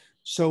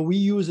 So we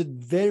use it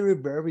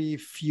very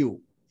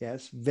few,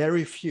 yes,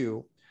 very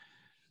few.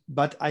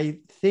 But I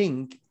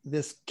think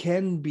this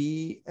can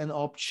be an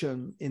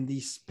option in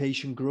this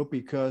patient group,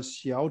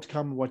 because the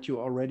outcome, what you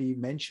already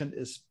mentioned,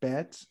 is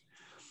bad.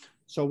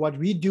 So what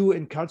we do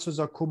in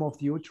carcinosarcoma of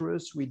the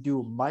uterus, we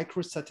do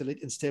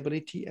microsatellite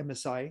instability,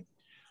 MSI.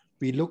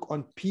 We look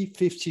on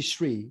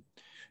P53,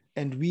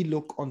 and we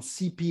look on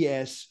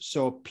CPS,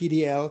 so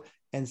PDL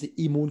and the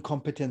immune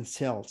competent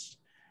cells.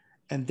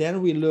 And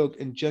then we look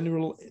in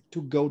general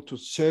to go to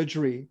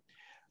surgery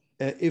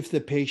if the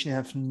patient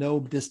have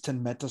no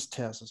distant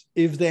metastasis.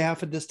 If they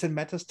have a distant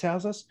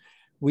metastasis,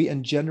 we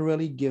in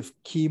generally give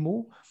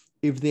chemo.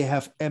 If they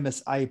have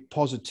MSI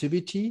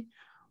positivity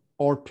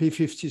or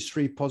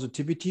P53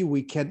 positivity,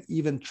 we can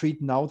even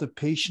treat now the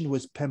patient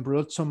with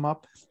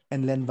pembrolizumab,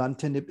 and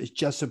lenvatinib is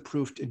just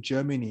approved in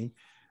Germany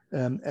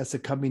as a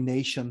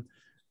combination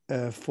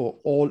for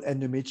all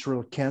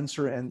endometrial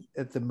cancer. And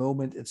at the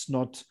moment, it's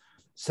not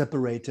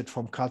separated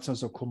from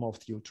carcinosarcoma of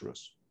the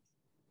uterus.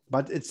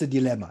 But it's a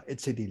dilemma.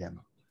 It's a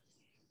dilemma.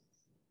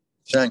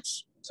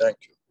 Thanks. Thank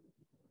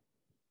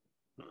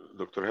you.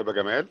 Dr. Heba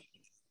Gamal.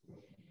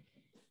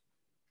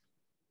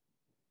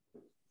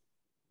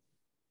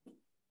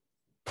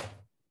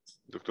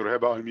 Dr.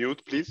 Heba,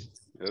 unmute, please.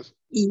 Yes.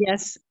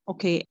 Yes.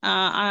 Okay.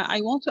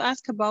 I want to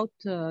ask about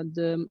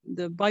the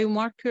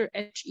biomarker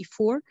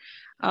HE4.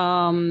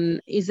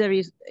 Is there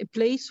a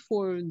place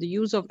for the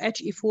use of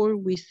HE4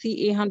 with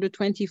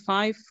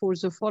CA125 for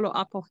the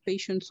follow-up of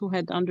patients who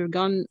had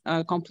undergone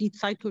complete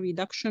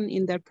cytoreduction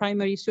in their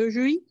primary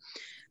surgery?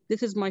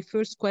 This is my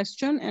first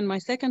question. And my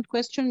second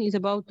question is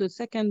about the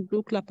second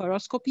Bruch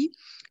laparoscopy.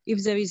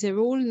 If there is a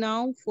role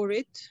now for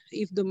it,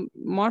 if the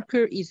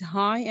marker is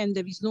high and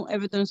there is no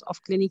evidence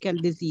of clinical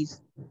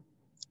disease.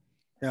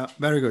 Yeah,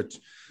 very good.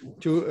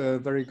 Two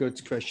very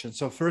good questions.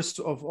 So first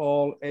of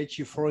all,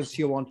 HE4 and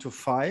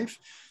CA125,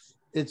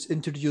 it's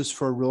introduced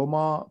for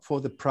Roma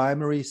for the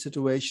primary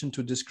situation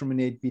to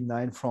discriminate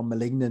benign from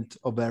malignant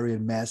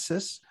ovarian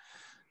masses.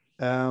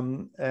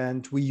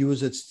 And we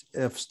use it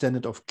as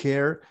standard of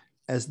care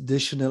as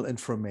additional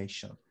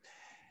information.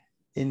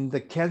 In the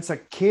cancer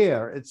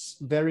care, it's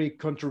very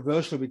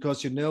controversial,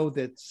 because you know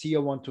that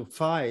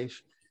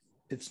CA125,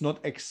 it's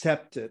not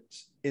accepted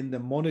in the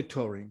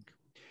monitoring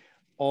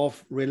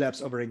of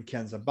relapse ovarian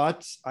cancer.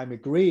 But I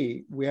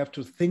agree, we have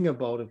to think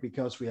about it,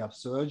 because we have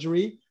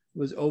surgery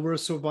with overall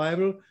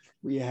survival.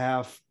 We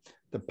have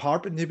the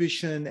PARP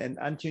inhibition and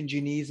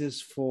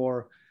angiogenesis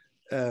for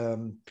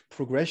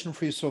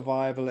progression-free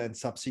survival and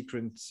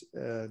subsequent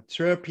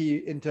therapy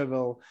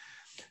interval.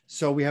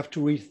 So we have to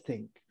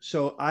rethink.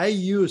 So I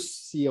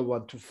use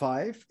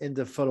CA125 in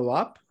the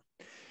follow-up,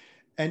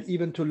 and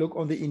even to look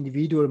on the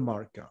individual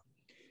marker.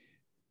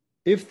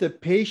 If the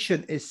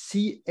patient is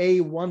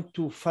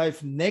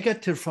CA125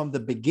 negative from the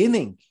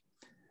beginning,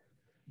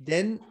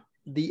 then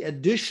the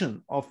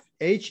addition of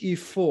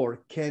HE4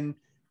 can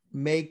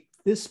make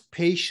this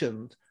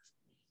patient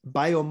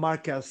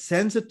biomarker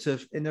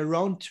sensitive in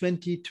around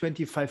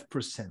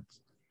 20-25%.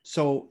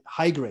 So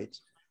high grade.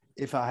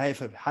 If I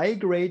have a high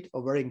grade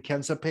ovarian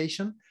cancer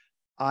patient,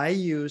 I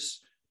use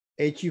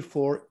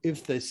HE4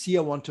 if the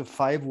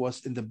CA125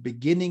 was in the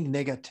beginning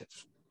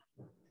negative.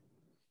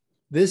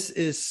 This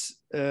is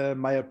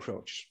my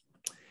approach.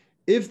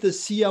 If the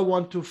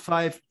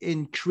CA125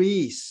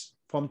 increase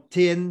from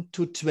 10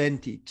 to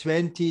 20,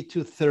 20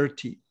 to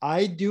 30.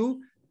 I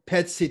do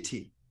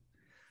PET-CT.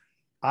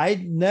 I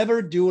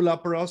never do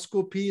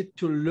laparoscopy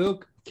to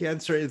look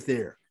cancer is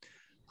there.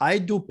 I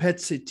do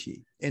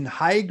PET-CT in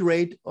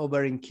high-grade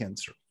ovarian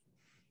cancer.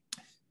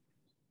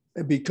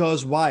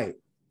 Because why?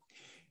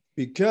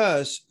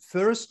 Because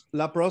first,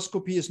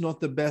 laparoscopy is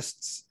not the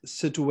best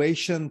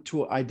situation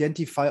to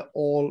identify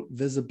all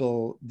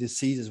visible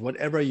diseases,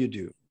 whatever you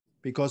do,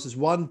 because it's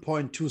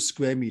 1.2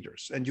 square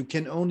meters, and you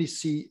can only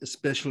see a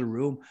special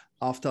room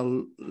after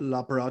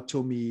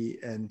laparotomy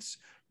and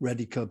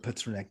radical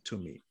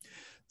paternectomy.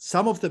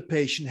 Some of the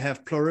patients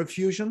have pleural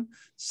effusion,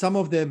 some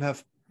of them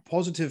have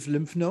positive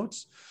lymph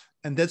nodes,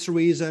 and that's the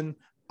reason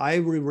I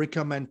will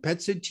recommend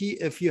PET-CT.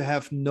 If you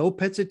have no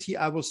PET-CT,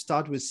 I will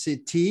start with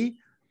CT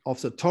of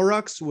the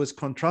thorax with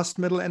contrast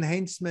metal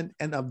enhancement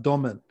and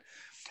abdomen.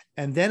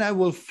 And then I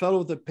will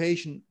follow the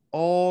patient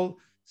all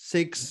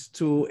 6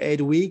 to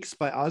 8 weeks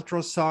by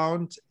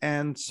ultrasound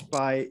and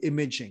by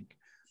imaging.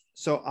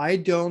 So I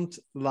don't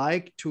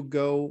like to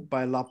go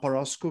by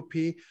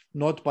laparoscopy,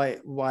 not by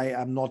why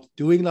I'm not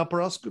doing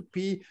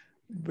laparoscopy,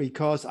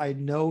 because I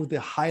know the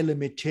high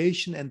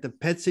limitation, and the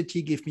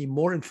PET-CT give me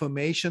more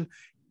information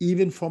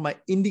even for my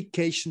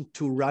indication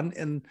to run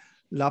in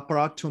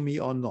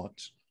laparotomy or not.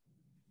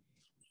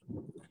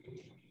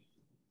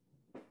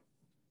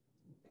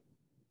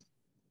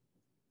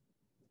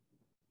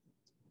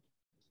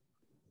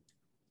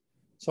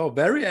 So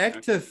very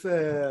active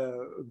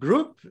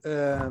group,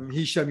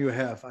 Hisham, you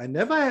have. I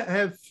never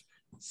have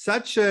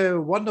such a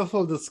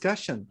wonderful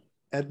discussion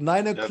at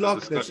 9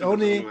 o'clock. That's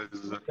only,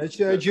 that's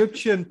your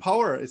Egyptian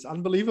power. It's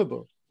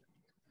unbelievable.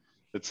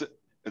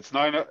 It's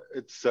 9,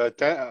 it's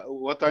 10,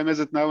 what time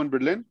is it now in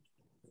Berlin?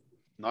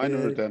 9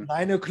 or 10?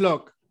 9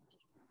 o'clock.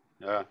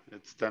 Yeah,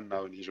 it's 10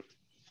 now in Egypt.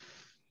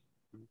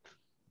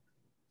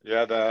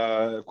 Yeah,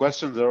 the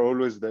questions are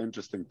always the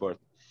interesting part.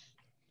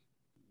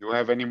 Do you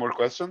have any more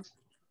questions?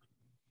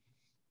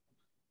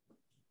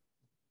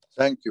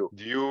 Thank you.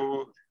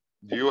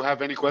 Do you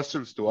have any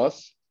questions to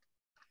us?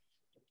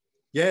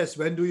 Yes,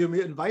 when do you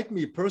invite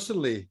me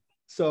personally?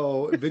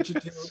 So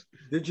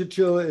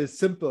digital is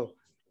simple.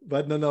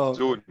 But no,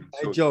 soon.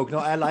 I joke. No,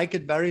 I like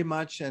it very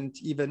much, and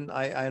even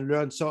I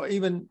learned. So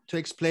even to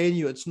explain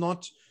you, it's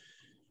not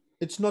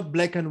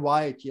black and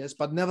white, yes,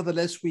 but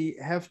nevertheless we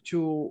have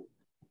to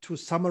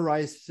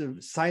summarize the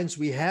science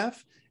we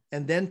have,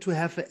 and then to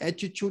have an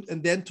attitude,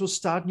 and then to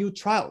start new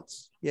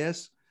trials,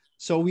 yes.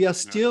 So we are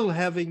still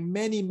having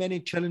many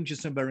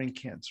challenges in ovarian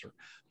cancer,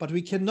 but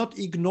we cannot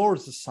ignore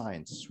the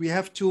science. We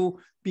have to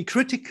be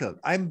critical.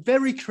 I'm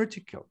very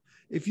critical.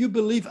 If you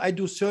believe I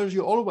do surgery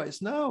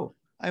always, no.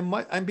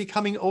 I'm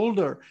becoming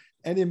older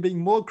and I'm being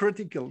more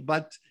critical,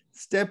 but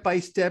step by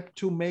step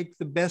to make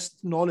the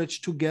best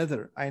knowledge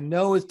together. I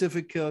know it's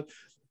difficult.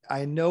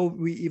 I know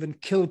we even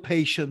kill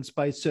patients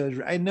by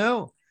surgery. I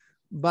know,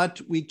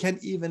 but we can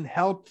even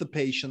help the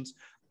patients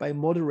by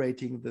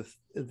moderating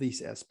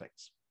these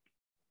aspects.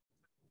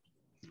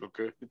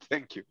 Okay,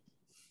 thank you.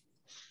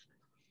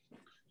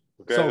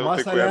 Okay, so, ma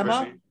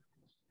salama.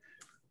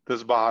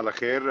 تصبح على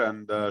خير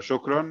and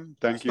شكرا.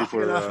 Thank you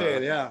for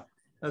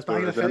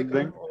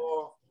attending.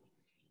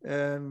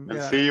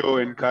 And see you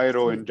in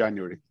Cairo in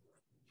January.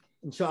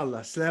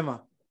 Inshallah.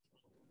 Salama.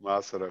 مع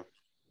السلامة.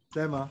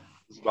 Salama.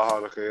 تصبح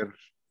على خير.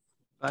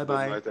 Bye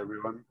bye. Good night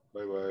everyone.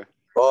 Bye bye.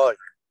 Bye.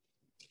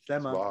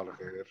 Salama. تصبح على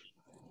خير.